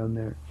people down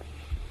there.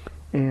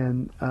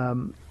 And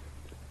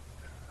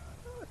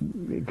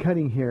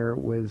cutting hair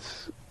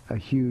was a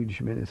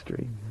huge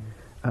ministry.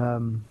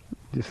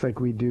 Just like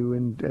we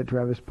do at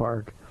Travis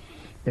Park,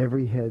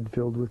 every head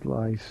filled with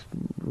lice,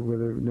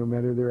 no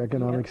matter their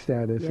economic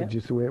status, it's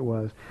just the way it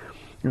was.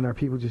 And our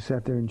people just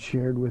sat there and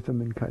shared with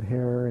them and cut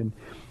hair and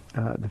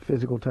the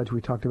physical touch.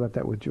 We talked about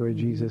that with Joy of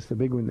Jesus, the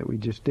big one that we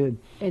just did.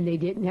 And they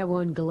didn't have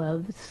on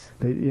gloves.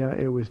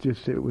 It was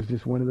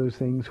just one of those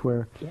things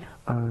where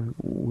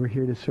we're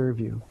here to serve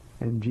you,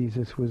 and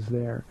Jesus was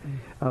there.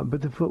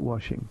 But the foot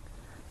washing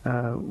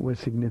was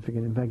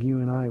significant. In fact, you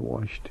and I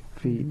washed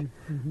feet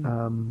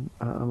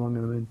among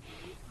them,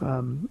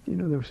 and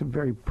there were some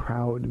very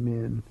proud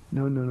men.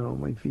 No,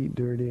 my feet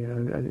dirty.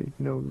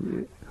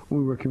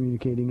 We were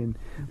communicating in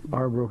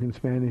our broken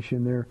Spanish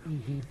and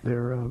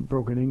their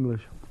broken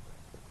English.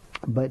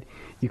 But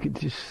you could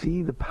just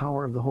see the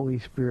power of the Holy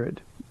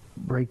Spirit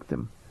break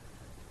them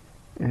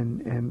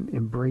and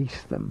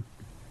embrace them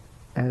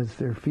as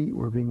their feet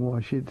were being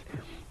washed.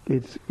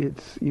 It's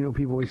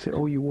people always say,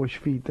 "Oh, you wash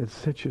feet. That's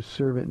such a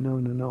servant."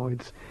 No.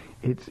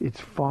 It's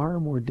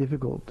far more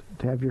difficult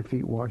to have your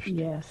feet washed.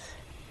 Yes,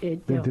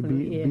 it than to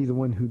definitely be the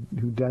one who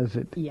does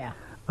it. Yeah.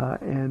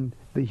 And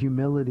the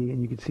humility,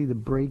 and you could see the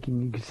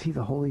breaking. You could see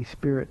the Holy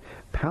Spirit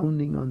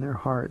pounding on their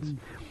hearts,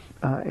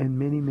 and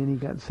many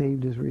got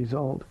saved as a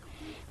result.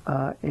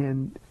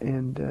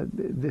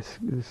 This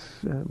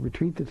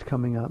retreat that's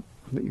coming up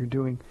that you're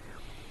doing,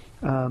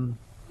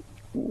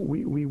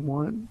 we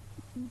want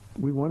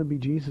to be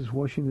Jesus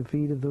washing the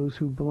feet of those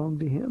who belong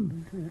to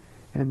Him,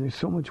 and there's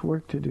so much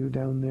work to do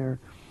down there.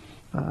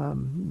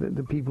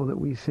 The people that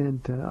we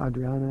sent,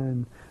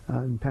 Adriana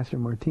and Pastor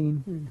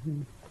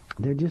Martine,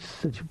 they're just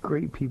such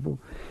great people.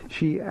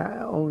 She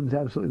owns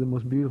absolutely the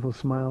most beautiful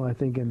smile, I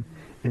think, in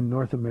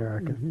North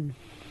America,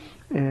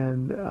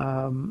 and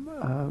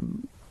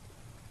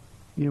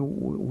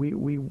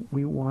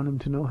we want them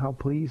to know how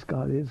pleased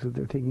God is that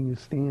they're taking a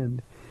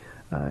stand.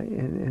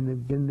 And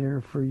they've been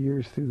there for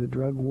years through the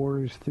drug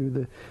wars,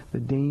 through the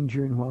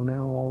danger, and while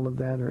now all of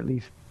that, or at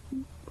least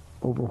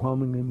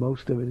overwhelmingly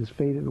most of it, has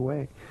faded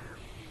away,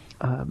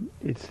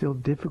 it's still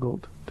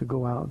difficult to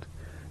go out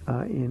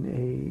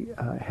in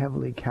a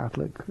heavily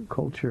Catholic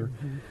culture,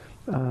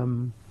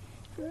 and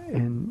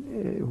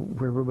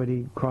where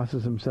everybody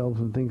crosses themselves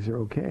and thinks they're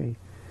okay.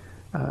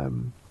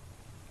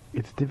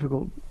 It's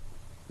difficult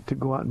to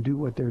go out and do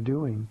what they're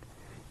doing.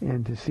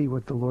 And to see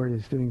what the Lord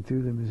is doing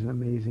through them is an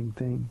amazing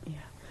thing.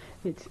 Yeah,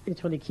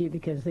 it's really cute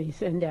because they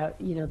send out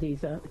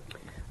these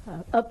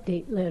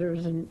update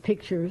letters and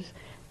pictures,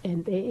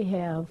 and they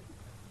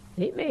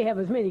may have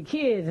as many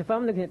kids, if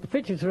I'm looking at the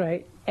pictures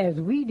right, as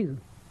we do,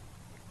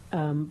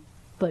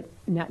 but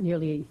not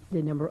nearly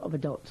the number of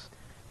adults.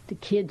 The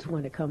kids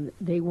want to come.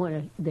 They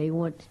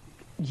want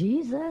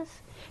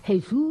Jesus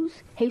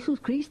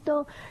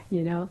Cristo,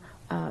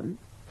 and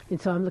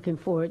so I'm looking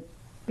forward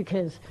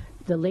because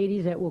the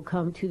ladies that will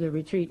come to the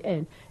retreat,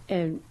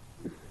 and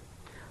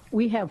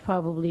we have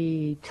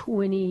probably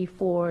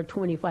 24,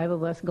 25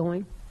 of us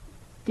going.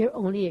 They're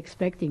only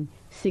expecting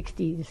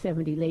 60 to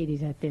 70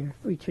 ladies at their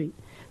retreat.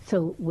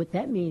 So what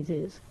that means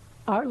is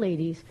our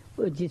ladies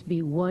would just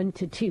be 1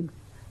 to 2.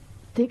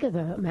 Think of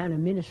the amount of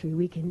ministry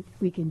we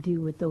can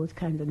do with those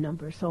kinds of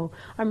numbers. So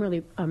I'm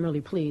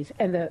really pleased.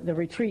 And the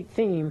retreat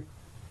theme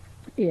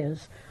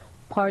is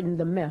 "Pardon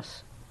the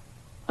Mess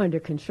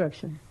Under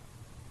Construction."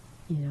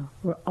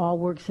 We're all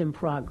works in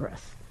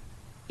progress,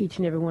 each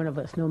and every one of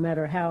us, no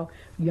matter how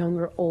young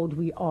or old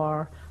we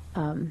are,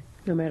 no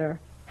matter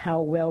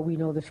how well we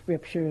know the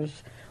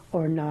scriptures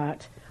or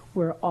not,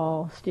 we're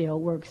all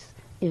still works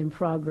in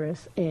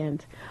progress.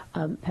 And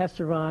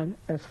Pastor Ron,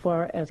 as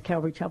far as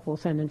Calvary Chapel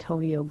San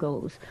Antonio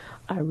goes,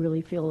 I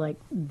really feel like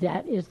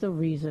that is the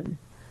reason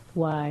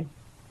why,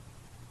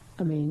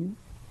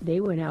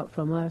 they went out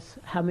from us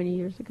how many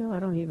years ago?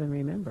 I don't even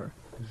remember.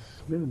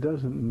 It's been a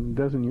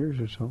dozen years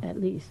or so.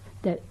 At least.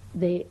 That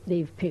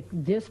they've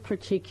picked this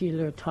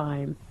particular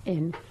time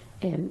and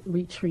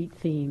retreat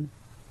theme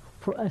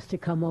for us to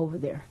come over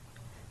there,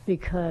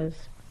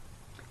 because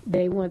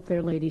they want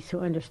their ladies to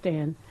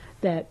understand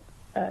that,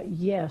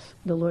 yes,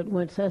 the Lord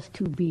wants us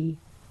to be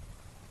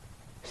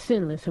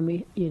sinless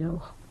and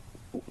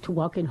to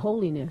walk in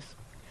holiness,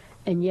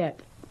 and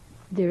yet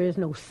there is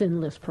no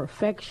sinless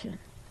perfection,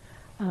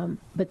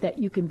 but that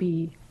you can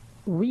be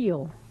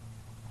real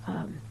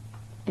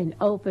and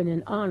open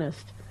and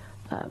honest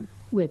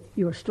with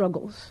your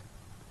struggles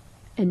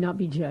and not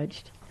be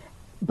judged,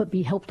 but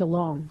be helped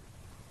along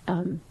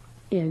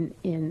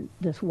in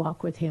this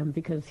walk with Him,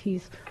 because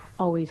He's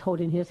always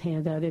holding His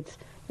hand out.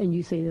 And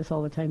you say this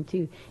all the time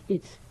too,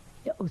 it's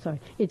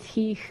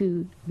He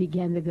who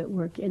began the good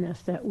work in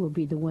us that will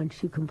be the ones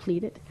who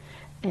complete it.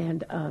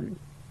 And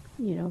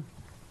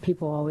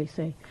people always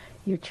say,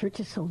 your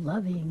church is so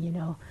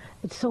loving,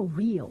 it's so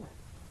real,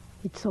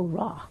 it's so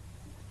raw.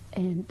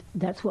 And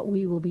that's what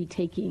we will be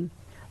taking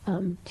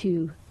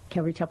to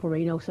Calvary Chapel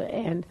Reynosa.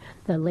 And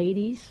the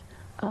ladies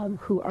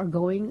who are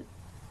going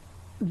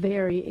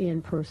vary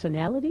in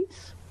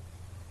personalities.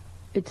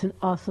 It's an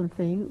awesome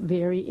thing.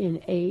 Vary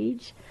in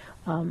age.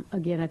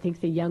 Again, I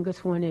think the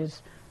youngest one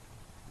is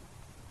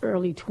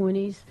early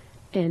 20s,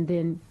 and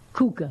then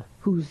Kuka,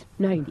 who's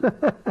 90.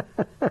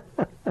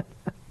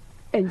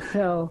 And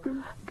so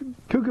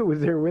Kuka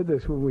was there with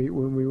us when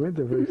we went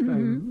the first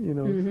time,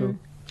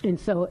 So. And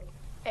so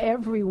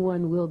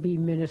everyone will be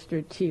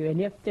ministered to.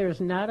 And if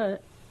there's not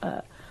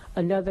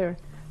another,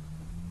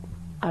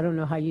 I don't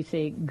know how you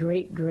say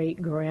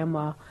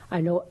great-great-grandma.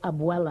 I know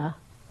abuela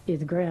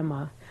is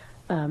grandma.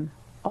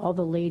 All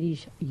the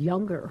ladies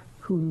younger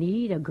who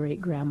need a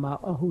great-grandma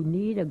or who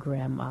need a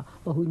grandma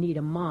or who need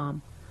a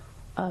mom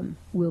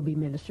will be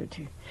ministered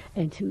to.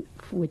 And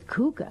with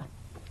Kuka,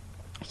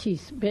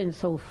 she's been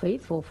so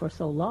faithful for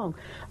so long.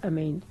 I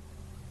mean,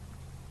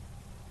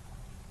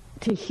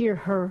 to hear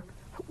her,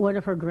 one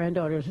of her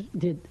granddaughters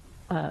did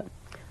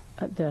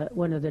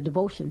one of the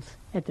devotions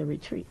at the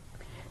retreat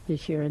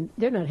this year, and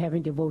they're not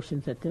having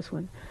devotions at this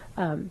one.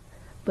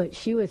 But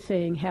she was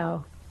saying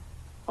how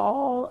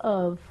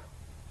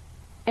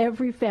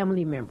every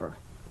family member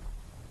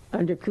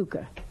under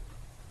Kuka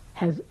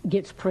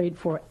gets prayed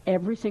for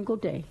every single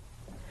day.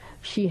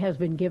 She has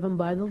been given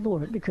by the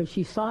Lord, because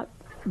she sought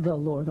the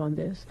Lord on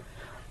this,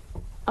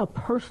 a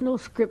personal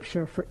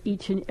scripture for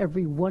each and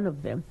every one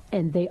of them,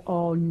 and they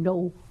all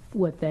know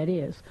what that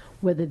is,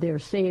 whether they're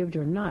saved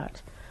or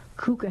not.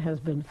 Kuka has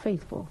been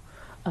faithful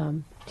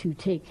to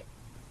take,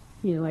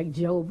 like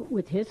Job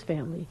with his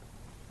family,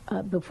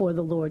 before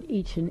the Lord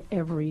each and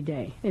every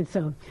day. And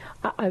so,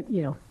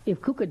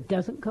 if Kuka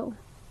doesn't go,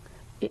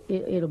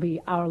 it'll be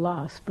our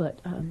loss. But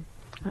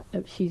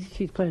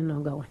she's planning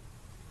on going.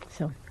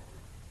 So,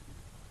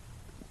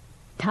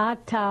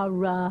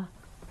 tatarabuela.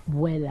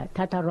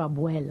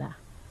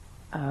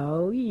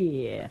 Oh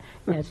yeah,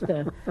 that's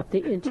the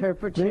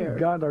interpreter. Thank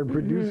God our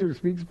producer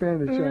speaks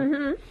Spanish.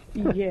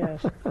 Mm-hmm.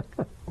 Yes,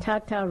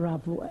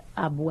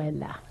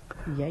 tatarabuela.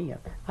 Yeah.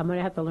 I'm going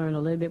to have to learn a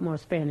little bit more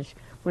Spanish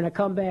when I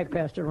come back,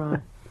 Pastor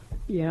Ron.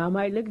 I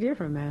might look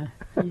different, man.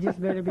 You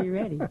just better be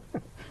ready.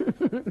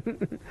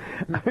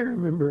 I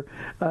remember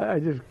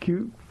just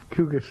cute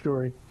Kuka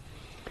story.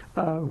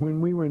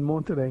 When we were in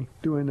Monterrey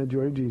doing the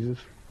Joy of Jesus,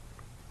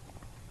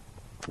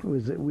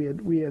 we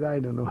had I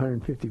don't know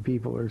 150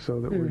 people or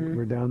so that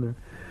were down there,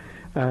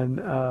 and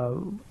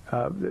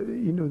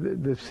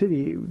the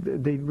city,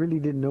 they really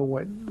didn't know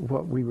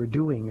what we were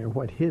doing or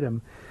what hit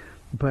them.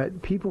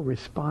 But people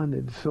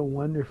responded so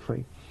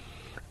wonderfully.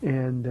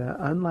 And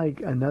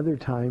unlike another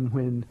time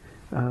when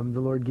the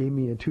Lord gave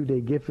me a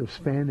 2-day gift of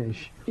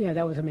Spanish. Yeah,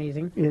 that was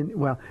amazing.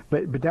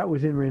 But that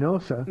was in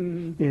Reynosa.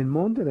 Mm-hmm. In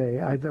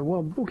Monterrey, I thought,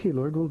 well, okay,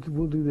 Lord,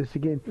 we'll do this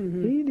again.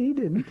 Mm-hmm. He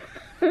didn't.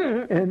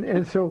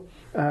 and so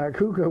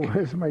Kuka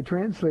was my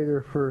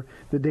translator for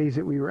the days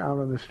that we were out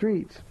on the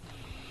streets.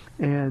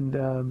 And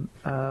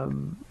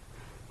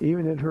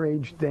even at her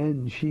age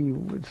then, she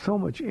had so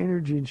much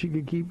energy and she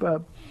could keep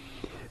up.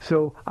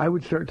 So I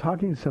would start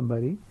talking to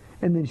somebody,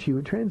 and then she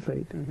would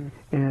translate. Mm-hmm.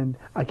 And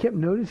I kept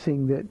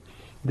noticing that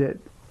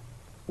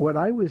what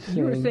I was saying...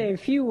 You were saying a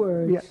few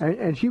words. Yeah,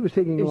 and she was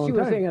taking a long time. She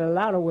was saying a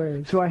lot of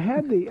words. So I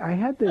had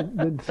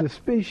the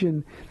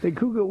suspicion that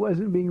Kuka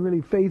wasn't being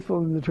really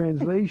faithful in the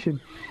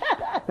translation.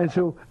 And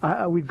so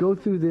I would go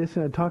through this,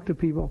 and I'd talk to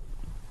people.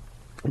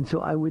 And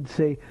so I would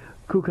say,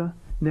 Kuka,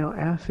 now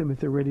ask them if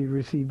they're ready to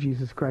receive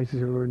Jesus Christ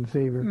as their Lord and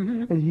Savior.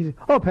 Mm-hmm. And he said,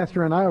 oh,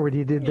 Pastor, and I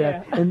already did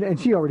that. Yeah. And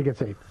she already got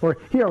saved. Or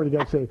he already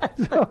got saved.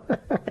 So.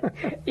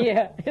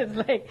 Yeah, it's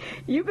like,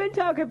 you've been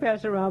talking,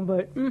 Pastor Ron,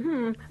 but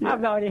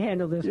I've already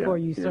handled this for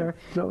you, sir.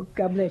 So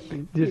God bless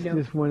you.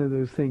 Just one of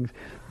those things.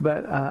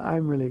 But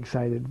I'm really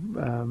excited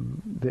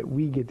that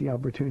we get the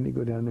opportunity to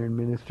go down there and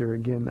minister.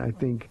 Again, I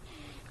think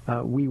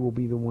we will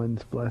be the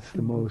ones blessed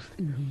the most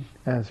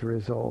as a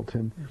result.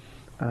 And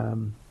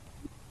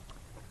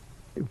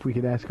if we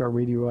could ask our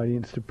radio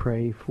audience to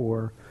pray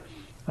for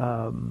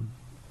the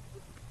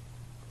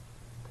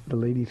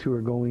ladies who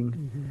are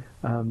going,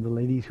 the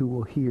ladies who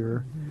will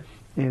hear,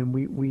 and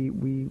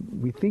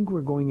we think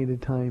we're going at a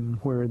time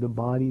where the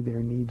body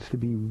there needs to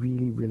be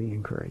really, really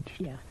encouraged.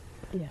 Yeah.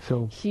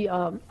 So she,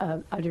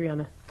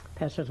 Adriana,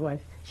 Pastor's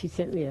wife, she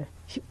sent me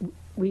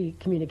we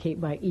communicate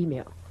by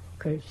email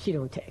because she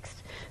don't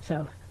text.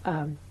 So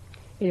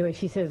anyway,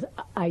 she says,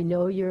 I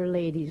know your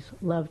ladies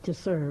love to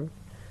serve.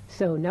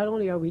 So not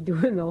only are we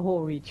doing the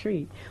whole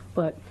retreat,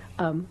 but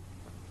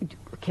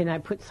can I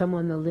put some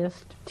on the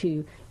list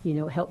to,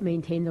 help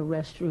maintain the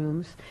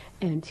restrooms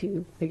and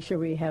to make sure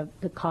we have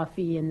the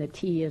coffee and the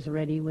tea is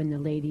ready when the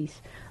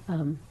ladies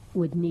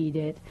would need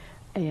it,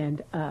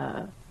 and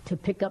to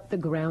pick up the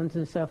grounds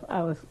and stuff.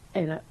 I was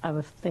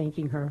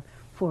thanking her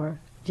for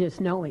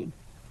just knowing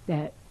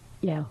that,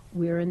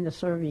 we're in the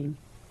serving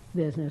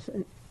business,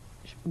 and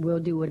we'll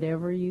do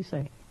whatever you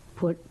say.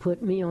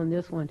 Put me on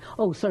this one.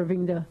 Oh,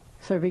 serving the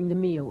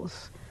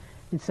meals.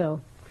 And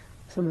so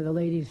some of the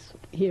ladies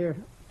here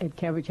at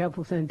Calvary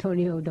Chapel, San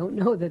Antonio don't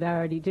know that I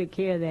already took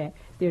care of that.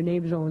 Their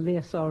names are on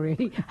lists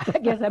already. I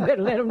guess I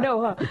better let them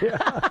know, huh?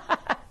 Yeah.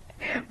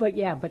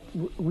 But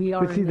we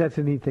are... But see, that's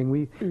a neat thing.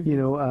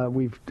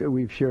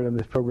 We've shared on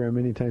this program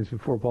many times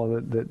before,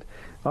 Paul, that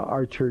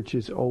our church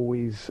is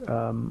always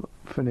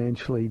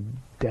financially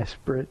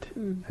desperate,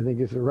 I think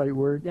is the right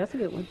word. That's a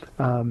good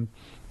one.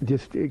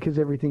 Just because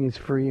everything is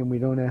free and we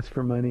don't ask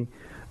for money.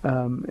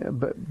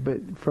 But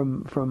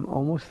from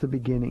almost the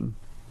beginning,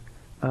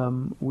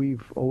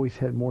 we've always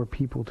had more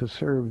people to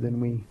serve than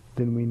we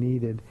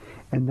needed,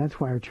 and that's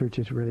why our church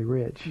is really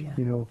rich. Yeah.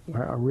 You know,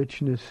 our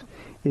richness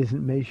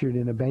isn't measured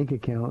in a bank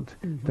account,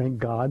 thank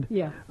God.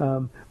 Yeah.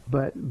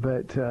 But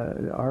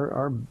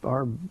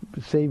our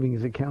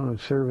savings account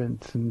of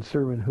servants and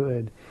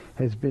servanthood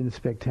has been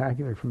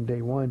spectacular from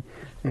day one,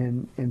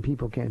 and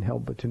people can't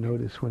help but to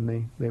notice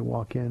when they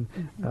walk in.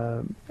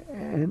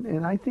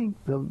 And I think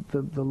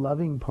the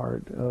loving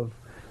part of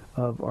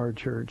our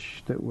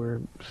church that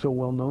we're so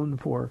well known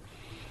for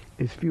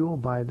is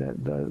fueled by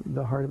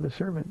the heart of a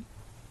servant.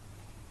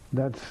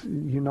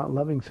 You're not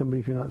loving somebody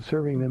if you're not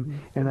serving them.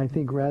 And I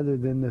think rather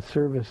than the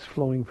service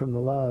flowing from the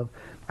love,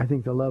 I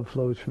think the love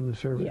flows from the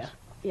service.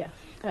 Yeah,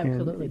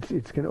 absolutely. And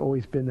it's going to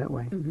always been that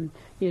way.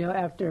 You know,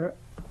 after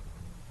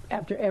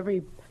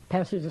every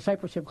pastor's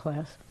discipleship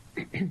class,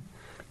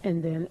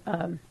 and then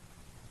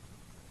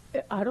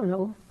I don't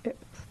know,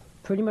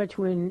 pretty much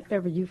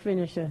whenever you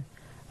finish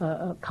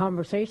a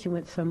conversation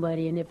with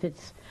somebody, and if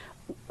it's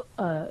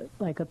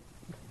like a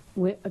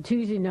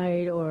Tuesday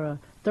night or a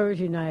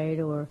Thursday night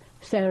or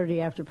Saturday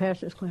after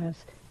pastor's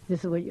class,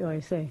 this is what you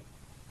always say: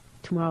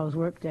 tomorrow's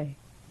work day,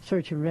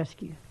 search and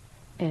rescue.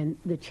 And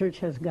the church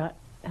has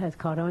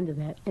caught on to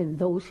that. And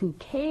those who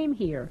came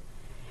here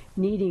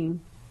needing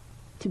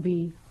to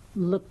be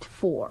looked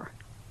for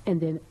and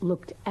then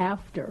looked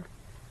after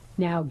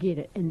now get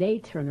it, and they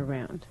turn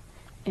around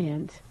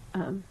and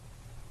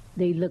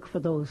they look for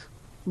those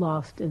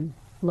lost and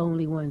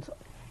lonely ones.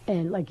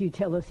 And like you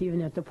tell us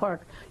even at the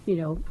park, you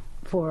know,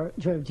 for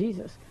Joy of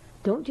Jesus,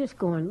 don't just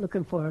go on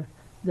looking for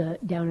the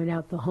down and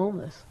out, the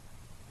homeless.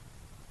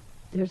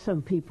 There's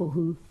some people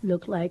who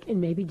look like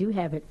and maybe do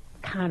have it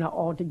kind of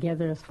all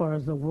together as far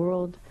as the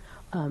world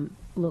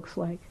looks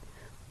like,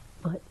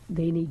 but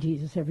they need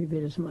Jesus every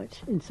bit as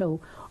much. And so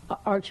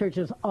our church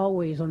is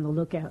always on the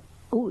lookout.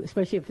 Oh,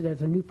 especially if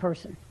there's a new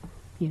person.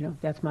 You know,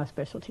 that's my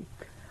specialty.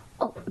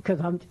 Oh, because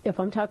if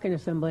I'm talking to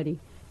somebody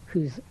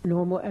who's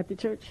normal at the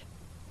church,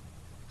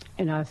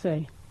 and I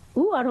say,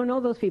 ooh, I don't know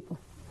those people.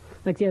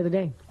 Like the other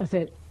day, I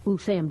said, ooh,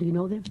 Sam, do you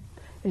know them?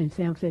 And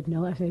Sam said,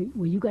 no. I said,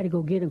 well, you got to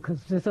go get them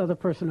because this other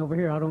person over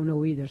here I don't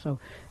know either. So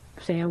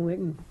Sam went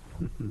and,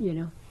 you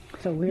know.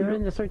 So we're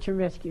in the search and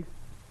rescue.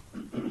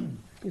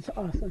 It's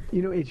awesome.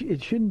 You know,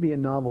 it shouldn't be a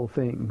novel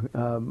thing.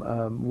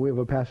 We have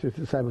a pastor's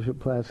discipleship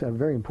class, a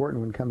very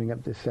important one coming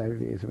up this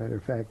Saturday, as a matter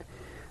of fact,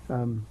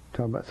 talking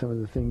about some of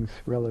the things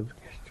relative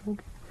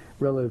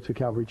to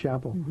Calvary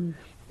Chapel.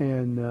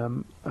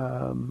 And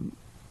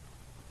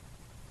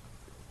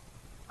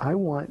I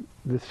want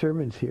the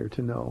servants here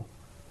to know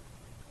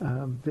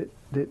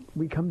that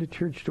we come to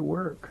church to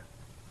work.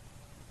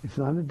 It's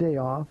not a day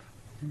off.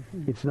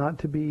 It's not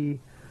to be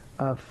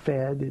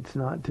fed. It's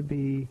not to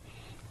be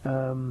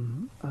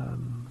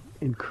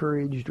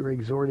encouraged or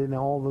exhorted.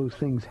 Now, all those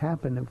things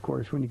happen, of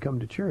course, when you come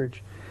to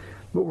church.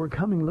 But we're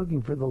coming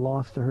looking for the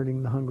lost, the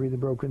hurting, the hungry, the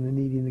broken, the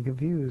needy, and the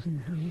confused.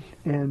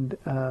 And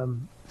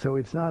so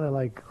it's not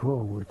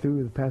we're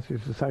through the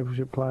pastor's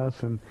discipleship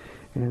class, and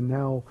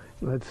now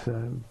let's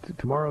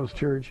tomorrow's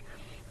church.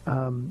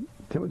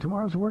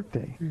 Tomorrow's a work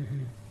day,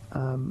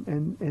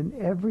 and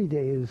every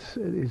day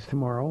is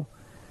tomorrow.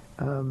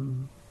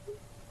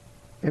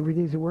 Every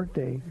day is a work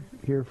day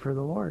here for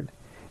the Lord.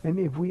 And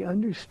if we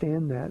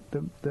understand that,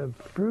 the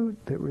fruit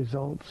that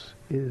results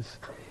is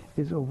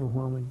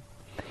overwhelming.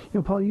 You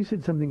know, Paul, you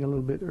said something a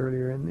little bit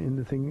earlier in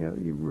the thing,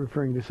 you're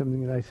referring to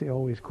something that I say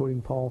always,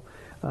 quoting Paul,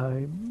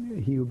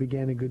 he who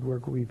began a good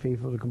work will be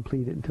faithful to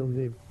complete it until the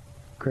day of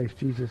Christ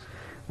Jesus,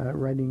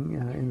 writing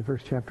in the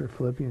first chapter of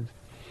Philippians.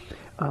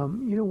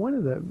 You know, one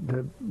of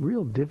the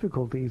real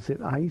difficulties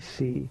that I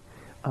see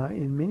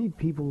in many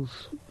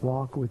people's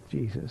walk with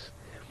Jesus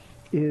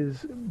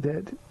is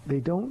that they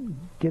don't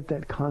get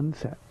that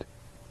concept.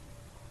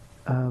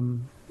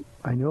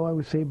 I know I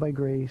was saved by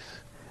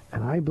grace,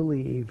 and I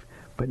believe,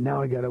 but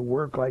now I got to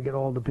work like it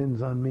all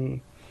depends on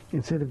me.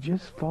 Instead of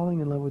just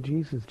falling in love with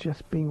Jesus,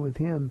 just being with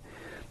him,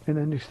 and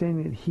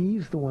understanding that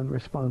he's the one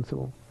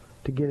responsible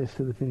to get us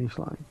to the finish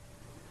line.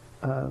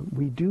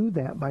 We do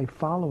that by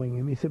following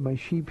him. He said, my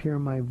sheep hear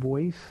my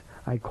voice,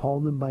 I call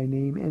them by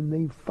name, and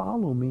they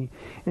follow me.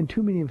 And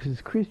too many of us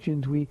as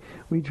Christians, we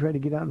try to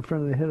get out in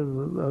front of the head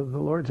of the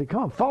Lord and say,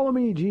 come on, follow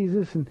me,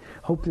 Jesus, and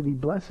hope that he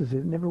blesses it.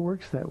 It never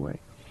works that way.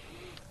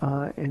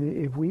 And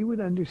if we would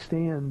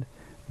understand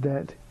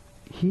that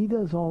he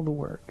does all the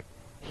work,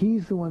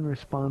 he's the one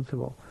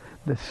responsible,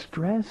 the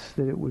stress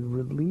that it would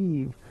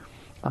relieve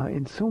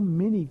in so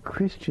many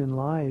Christian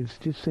lives,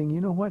 just saying, you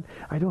know what,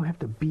 I don't have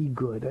to be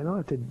good. I don't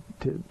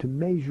have to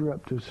measure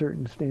up to a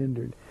certain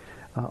standard.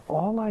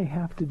 All I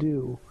have to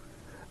do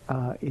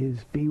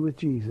is be with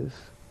Jesus,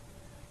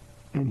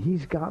 and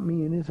he's got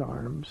me in his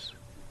arms,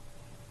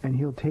 and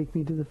he'll take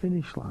me to the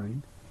finish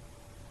line.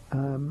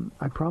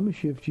 I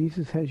promise you, if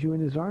Jesus has you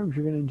in his arms,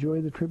 you're going to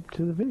enjoy the trip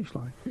to the finish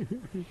line.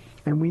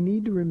 And we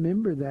need to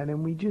remember that,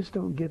 and we just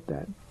don't get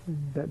that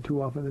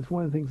too often. It's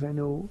one of the things I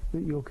know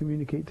that you'll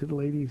communicate to the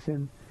ladies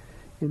in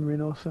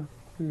Reynosa.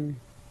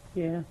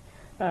 Yeah.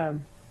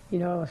 You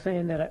know, I was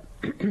saying that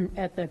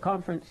at the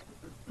conference,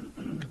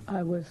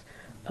 I was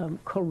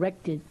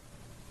corrected,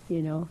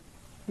 and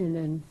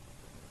then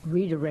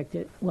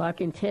redirected. Well, I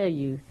can tell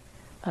you,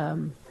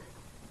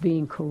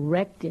 being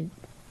corrected,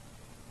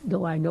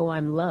 though I know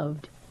I'm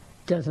loved,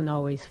 doesn't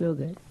always feel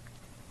good.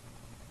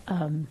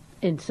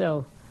 And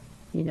so,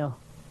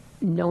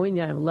 knowing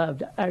that I'm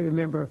loved, I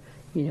remember,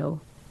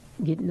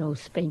 getting those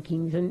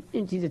spankings,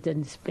 and Jesus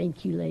doesn't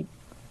spank you like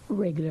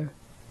regular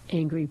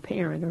angry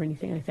parent or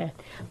anything like that,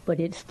 but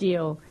it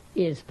still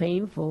is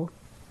painful.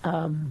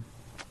 And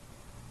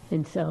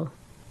so,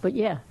 but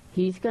yeah,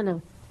 he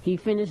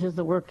finishes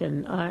the work,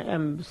 and I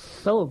am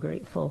so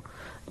grateful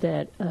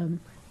that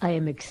I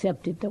am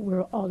accepted, that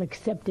we're all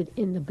accepted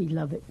in the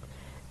beloved,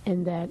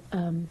 and that,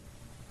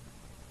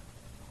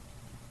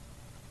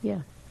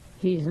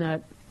 he's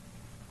not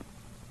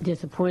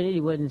disappointed,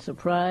 he wasn't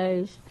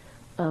surprised.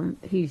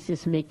 He's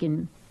just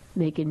making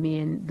me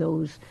and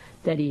those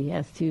that he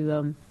has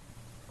to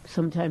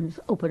sometimes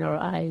open our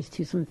eyes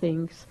to some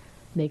things,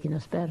 making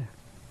us better.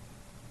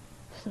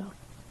 So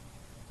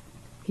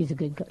he's a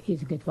good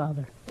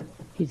father.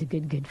 He's a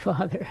good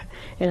father,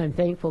 and I'm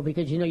thankful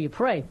because you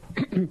pray,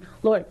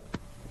 Lord,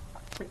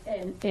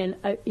 and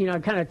I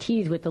kind of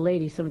tease with the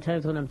ladies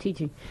sometimes when I'm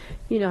teaching.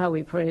 You know how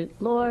we pray,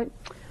 Lord,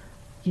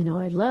 I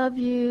love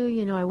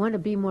you. I want to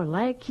be more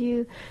like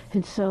you,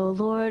 and so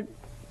Lord,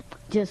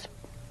 just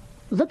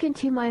look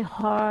into my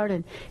heart,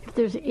 and if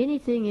there's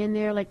anything in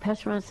there, like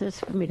Pastor Ron says,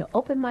 for me to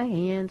open my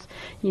hands,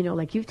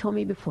 like you've told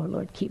me before,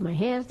 Lord, keep my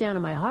hands down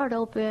and my heart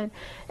open,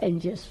 and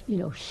just,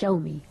 show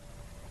me.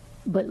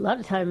 But a lot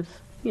of times,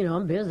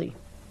 I'm busy.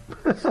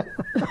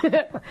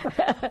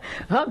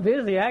 I'm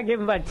busy. I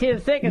give him about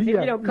 10 seconds if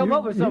you don't come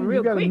up with something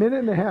real quick. You got a minute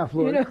and a half,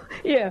 Lord.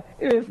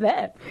 It's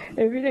that.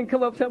 If you didn't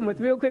come up with something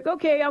with real quick,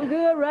 okay, I'm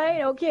good,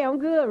 right? Okay, I'm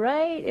good,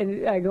 right?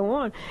 And I go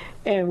on.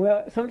 And,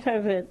 well,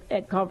 sometimes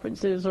at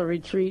conferences or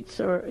retreats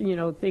or,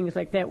 things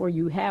like that where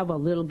you have a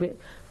little bit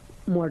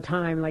more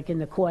time, like in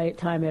the quiet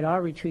time at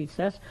our retreats,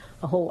 that's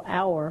a whole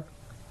hour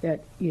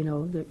that,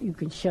 that you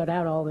can shut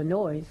out all the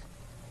noise.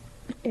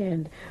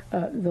 And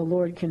the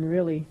Lord can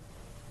really,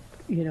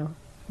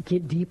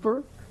 get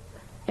deeper.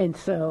 And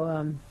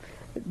so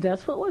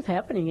that's what was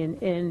happening.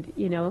 And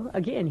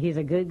again, he's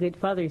a good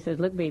father. He says,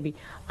 look, baby,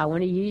 I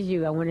want to use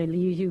you. I want to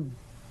use you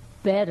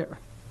better.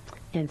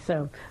 And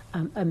so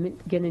I'm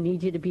going to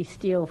need you to be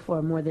still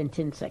for more than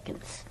 10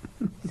 seconds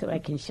so I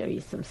can show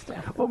you some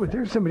stuff. Oh, but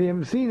there's somebody I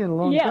haven't seen in a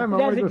long time. Yeah,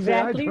 that's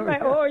exactly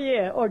right. Oh,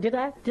 yeah. Or did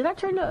I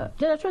turn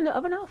the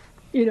oven off?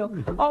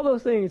 All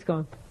those things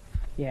going.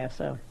 Yeah,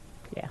 so,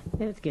 yeah,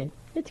 it's good.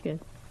 It's good.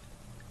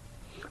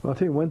 Well, I'll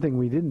tell you one thing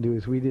we didn't do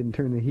is we didn't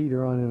turn the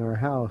heater on in our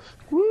house.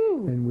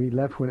 Woo! And we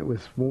left when it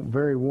was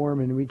very warm,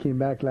 and we came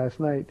back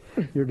last night.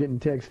 You're getting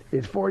text,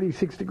 it's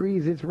 46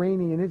 degrees, it's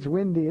rainy, and it's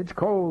windy, it's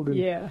cold.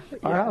 And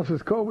our house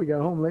was cold. We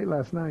got home late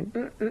last night.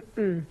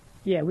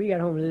 Yeah, we got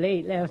home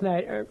late last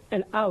night,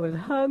 and I was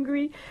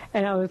hungry,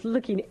 and I was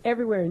looking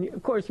everywhere. And,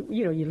 of course,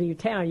 you leave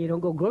town, you don't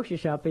go grocery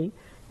shopping,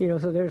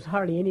 so there's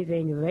hardly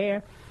anything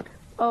there.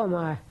 Oh,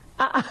 my.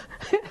 I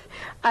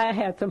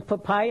had some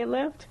papaya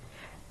left.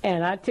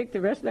 And I took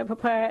the rest of that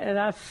papaya and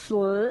I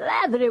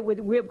slathered it with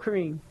whipped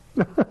cream.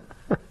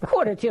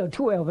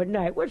 11:45 at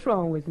night. What's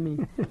wrong with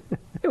me?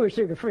 It was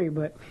sugar-free,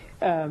 but,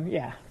 so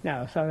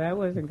that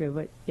wasn't good.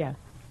 But, yeah,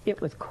 it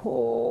was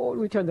cold.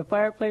 We turned the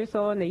fireplace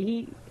on, the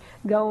heat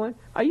going.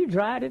 Are you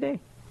dry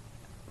today?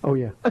 Oh,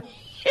 yeah.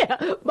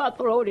 Yeah, my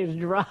throat is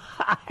dry.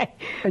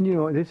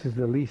 And, this is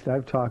the least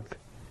I've talked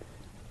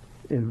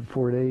in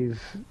 4 days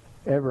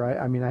ever. I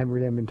haven't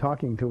really been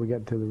talking until we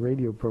got to the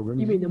radio program.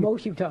 You mean the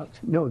most you've talked?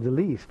 No, the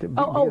least. These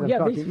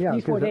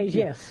 4 days,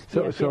 yes.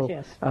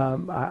 Yes.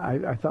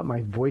 I thought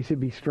my voice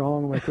would be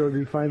strong, my throat would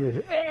be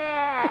fine.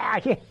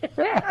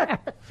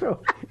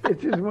 So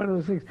it's just one of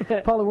those things.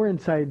 Paula, we're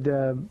inside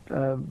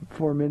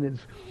 4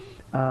 minutes.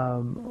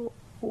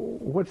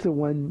 What's the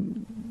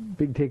one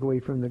big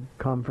takeaway from the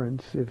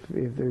conference,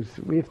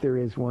 if there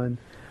is one,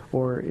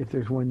 or if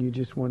there's one you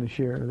just want to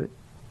share?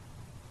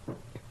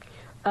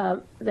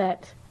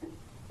 That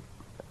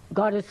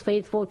God is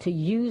faithful to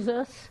use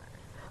us,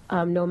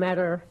 no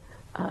matter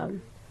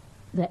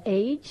the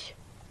age,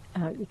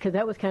 because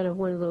that was kind of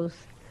one of those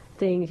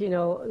things.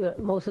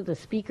 Most of the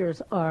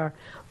speakers are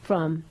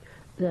from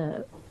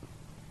the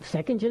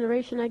second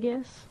generation, I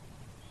guess,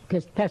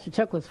 because Pastor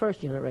Chuck was first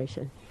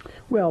generation.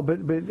 Well,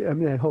 but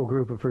that whole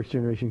group of first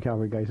generation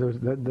Calvary guys,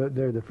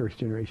 they're the first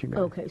generation guys.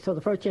 Okay, so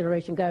the first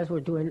generation guys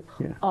were doing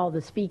all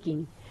the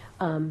speaking.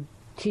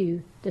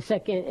 To the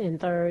second and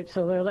third,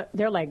 so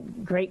they're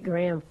like great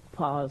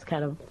grandpas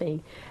kind of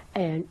thing,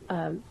 and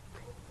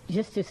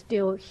just to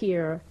still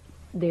hear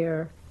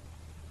their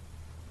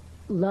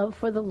love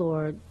for the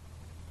Lord,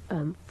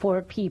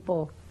 for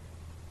people,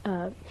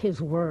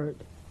 His word.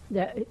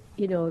 That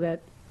that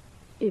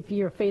if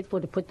you're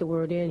faithful to put the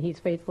word in, He's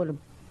faithful to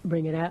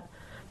bring it out.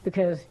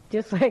 Because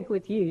just like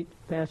with you,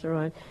 Pastor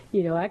Ron,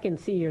 I can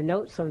see your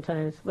notes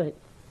sometimes, but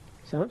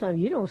sometimes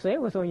you don't say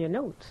what's on your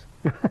notes.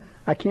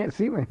 I can't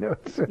see my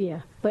notes.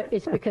 Yeah, but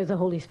it's because the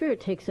Holy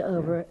Spirit takes it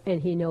over,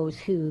 and He knows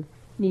who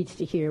needs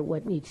to hear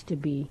what needs to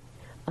be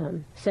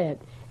said.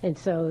 And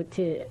so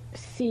to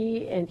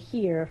see and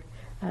hear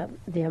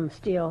them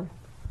still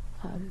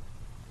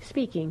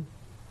speaking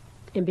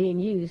and being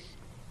used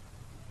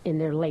in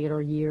their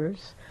later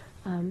years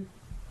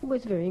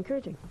was very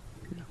encouraging.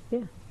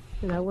 Yeah.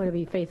 And I want to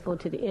be faithful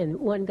to the end.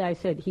 One guy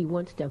said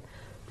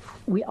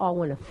we all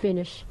want to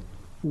finish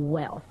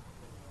well.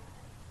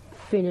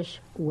 Finish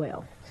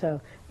well. So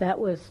that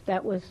was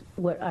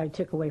what I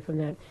took away from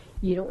that.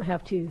 You don't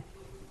have to,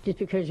 just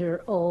because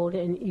you're old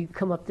and you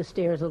come up the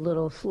stairs a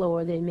little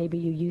slower than maybe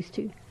you used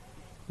to,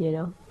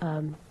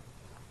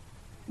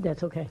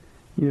 that's okay.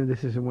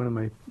 This is one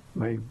of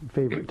my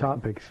favorite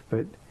topics,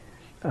 but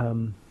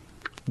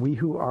we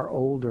who are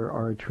older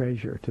are a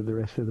treasure to the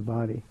rest of the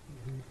body.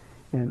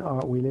 And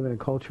we live in a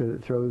culture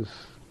that throws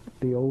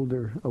the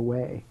older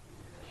away.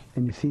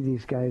 And you see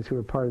these guys who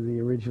are part of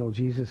the original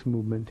Jesus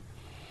movement,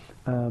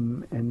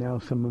 and now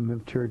some of them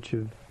have church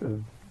of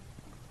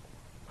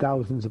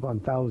thousands upon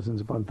thousands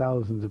upon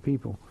thousands of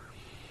people.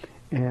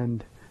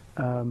 And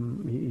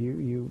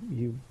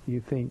you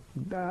think,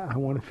 I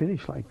want to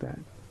finish like that.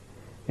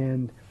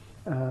 And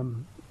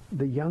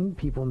the young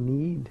people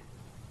need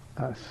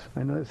us.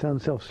 I know it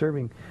sounds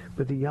self-serving,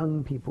 but the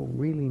young people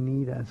really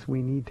need us.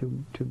 We need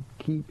to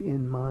keep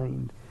in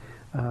mind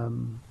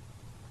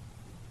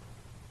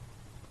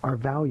our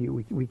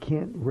value. We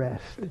can't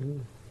rest. Mm-hmm.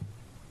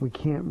 We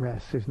can't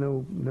rest. There's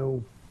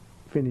no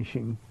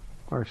finishing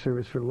our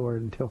service for the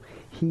Lord until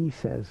He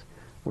says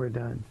we're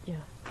done.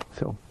 Yeah.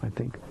 So I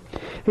think.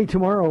 Hey,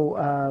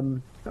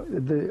 tomorrow,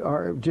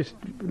 just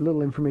a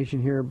little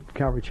information here,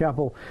 Calvary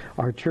Chapel,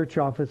 our church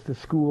office, the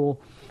school,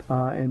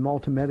 and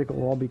Malta Medical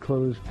will all be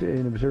closed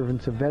in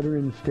observance of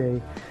Veterans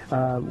Day.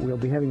 We'll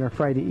be having our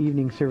Friday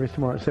evening service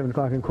tomorrow at 7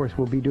 o'clock, and of course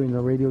we'll be doing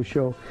the radio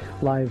show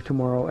live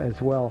tomorrow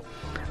as well.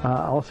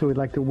 Also, we'd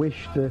like to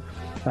wish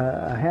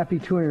a happy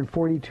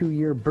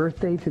 242-year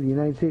birthday to the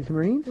United States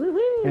Marines. Woo-hoo!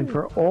 And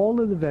for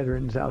all of the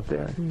veterans out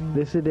there,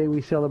 this is a day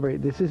we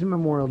celebrate. This isn't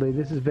Memorial Day,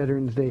 this is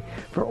Veterans Day.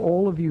 For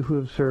all of you who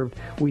have served,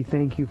 we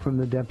thank you from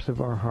the depths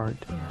of our heart.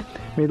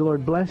 May the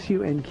Lord bless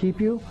you and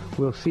keep you.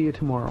 We'll see you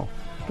tomorrow.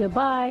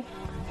 Goodbye.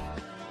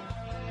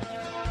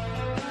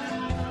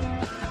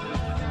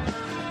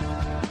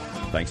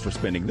 Thanks for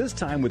spending this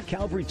time with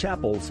Calvary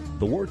Chapel's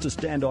The Word to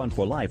Stand On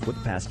for Life with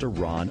Pastor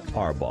Ron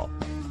Arbaugh.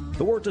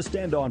 The Word to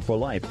Stand On for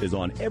Life is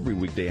on every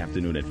weekday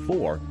afternoon at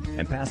 4,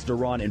 and Pastor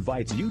Ron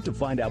invites you to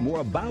find out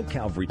more about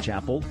Calvary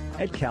Chapel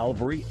at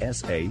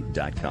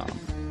calvarysa.com.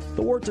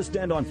 The Word to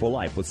Stand On for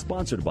Life was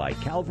sponsored by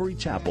Calvary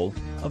Chapel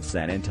of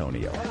San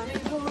Antonio.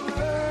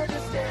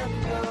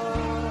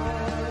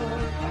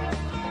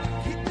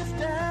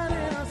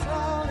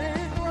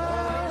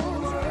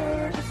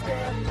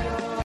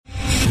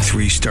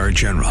 Three-star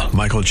General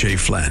Michael J.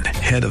 Flynn,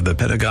 head of the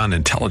Pentagon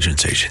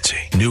Intelligence Agency,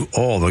 knew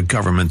all the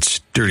government's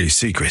dirty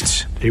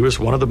secrets. He was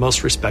one of the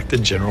most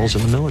respected generals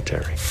in the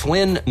military.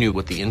 Flynn knew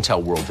what the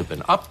intel world had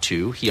been up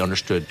to. He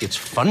understood its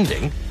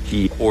funding.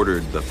 He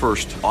ordered the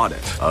first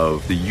audit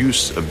of the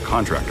use of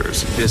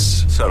contractors.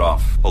 This set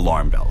off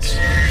alarm bells.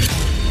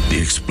 The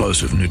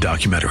explosive new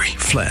documentary,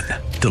 Flynn,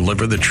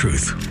 Deliver the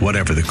Truth,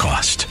 Whatever the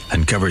Cost,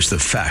 uncovers the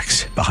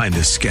facts behind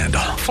this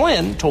scandal.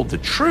 Flynn told the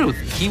truth.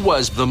 He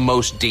was the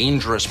most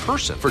dangerous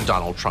person for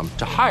Donald Trump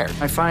to hire.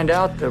 I find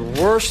out the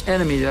worst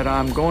enemy that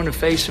I'm going to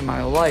face in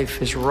my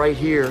life is right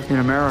here in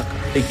America.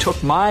 They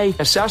took my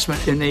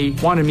assessment and they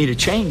wanted me to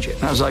change it.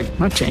 And I was like, I'm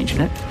not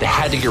changing it. They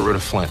had to get rid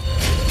of Flynn.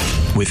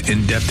 With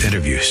in-depth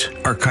interviews,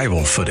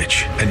 archival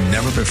footage, and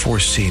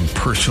never-before-seen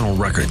personal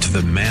records of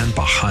the man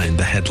behind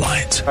the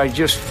headlines. I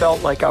just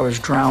felt like I was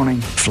drowning.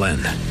 Flynn,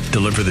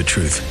 Deliver the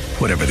Truth,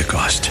 Whatever the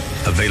Cost.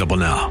 Available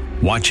now.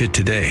 Watch it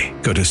today.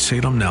 Go to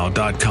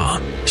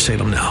salemnow.com.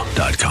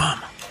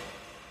 salemnow.com.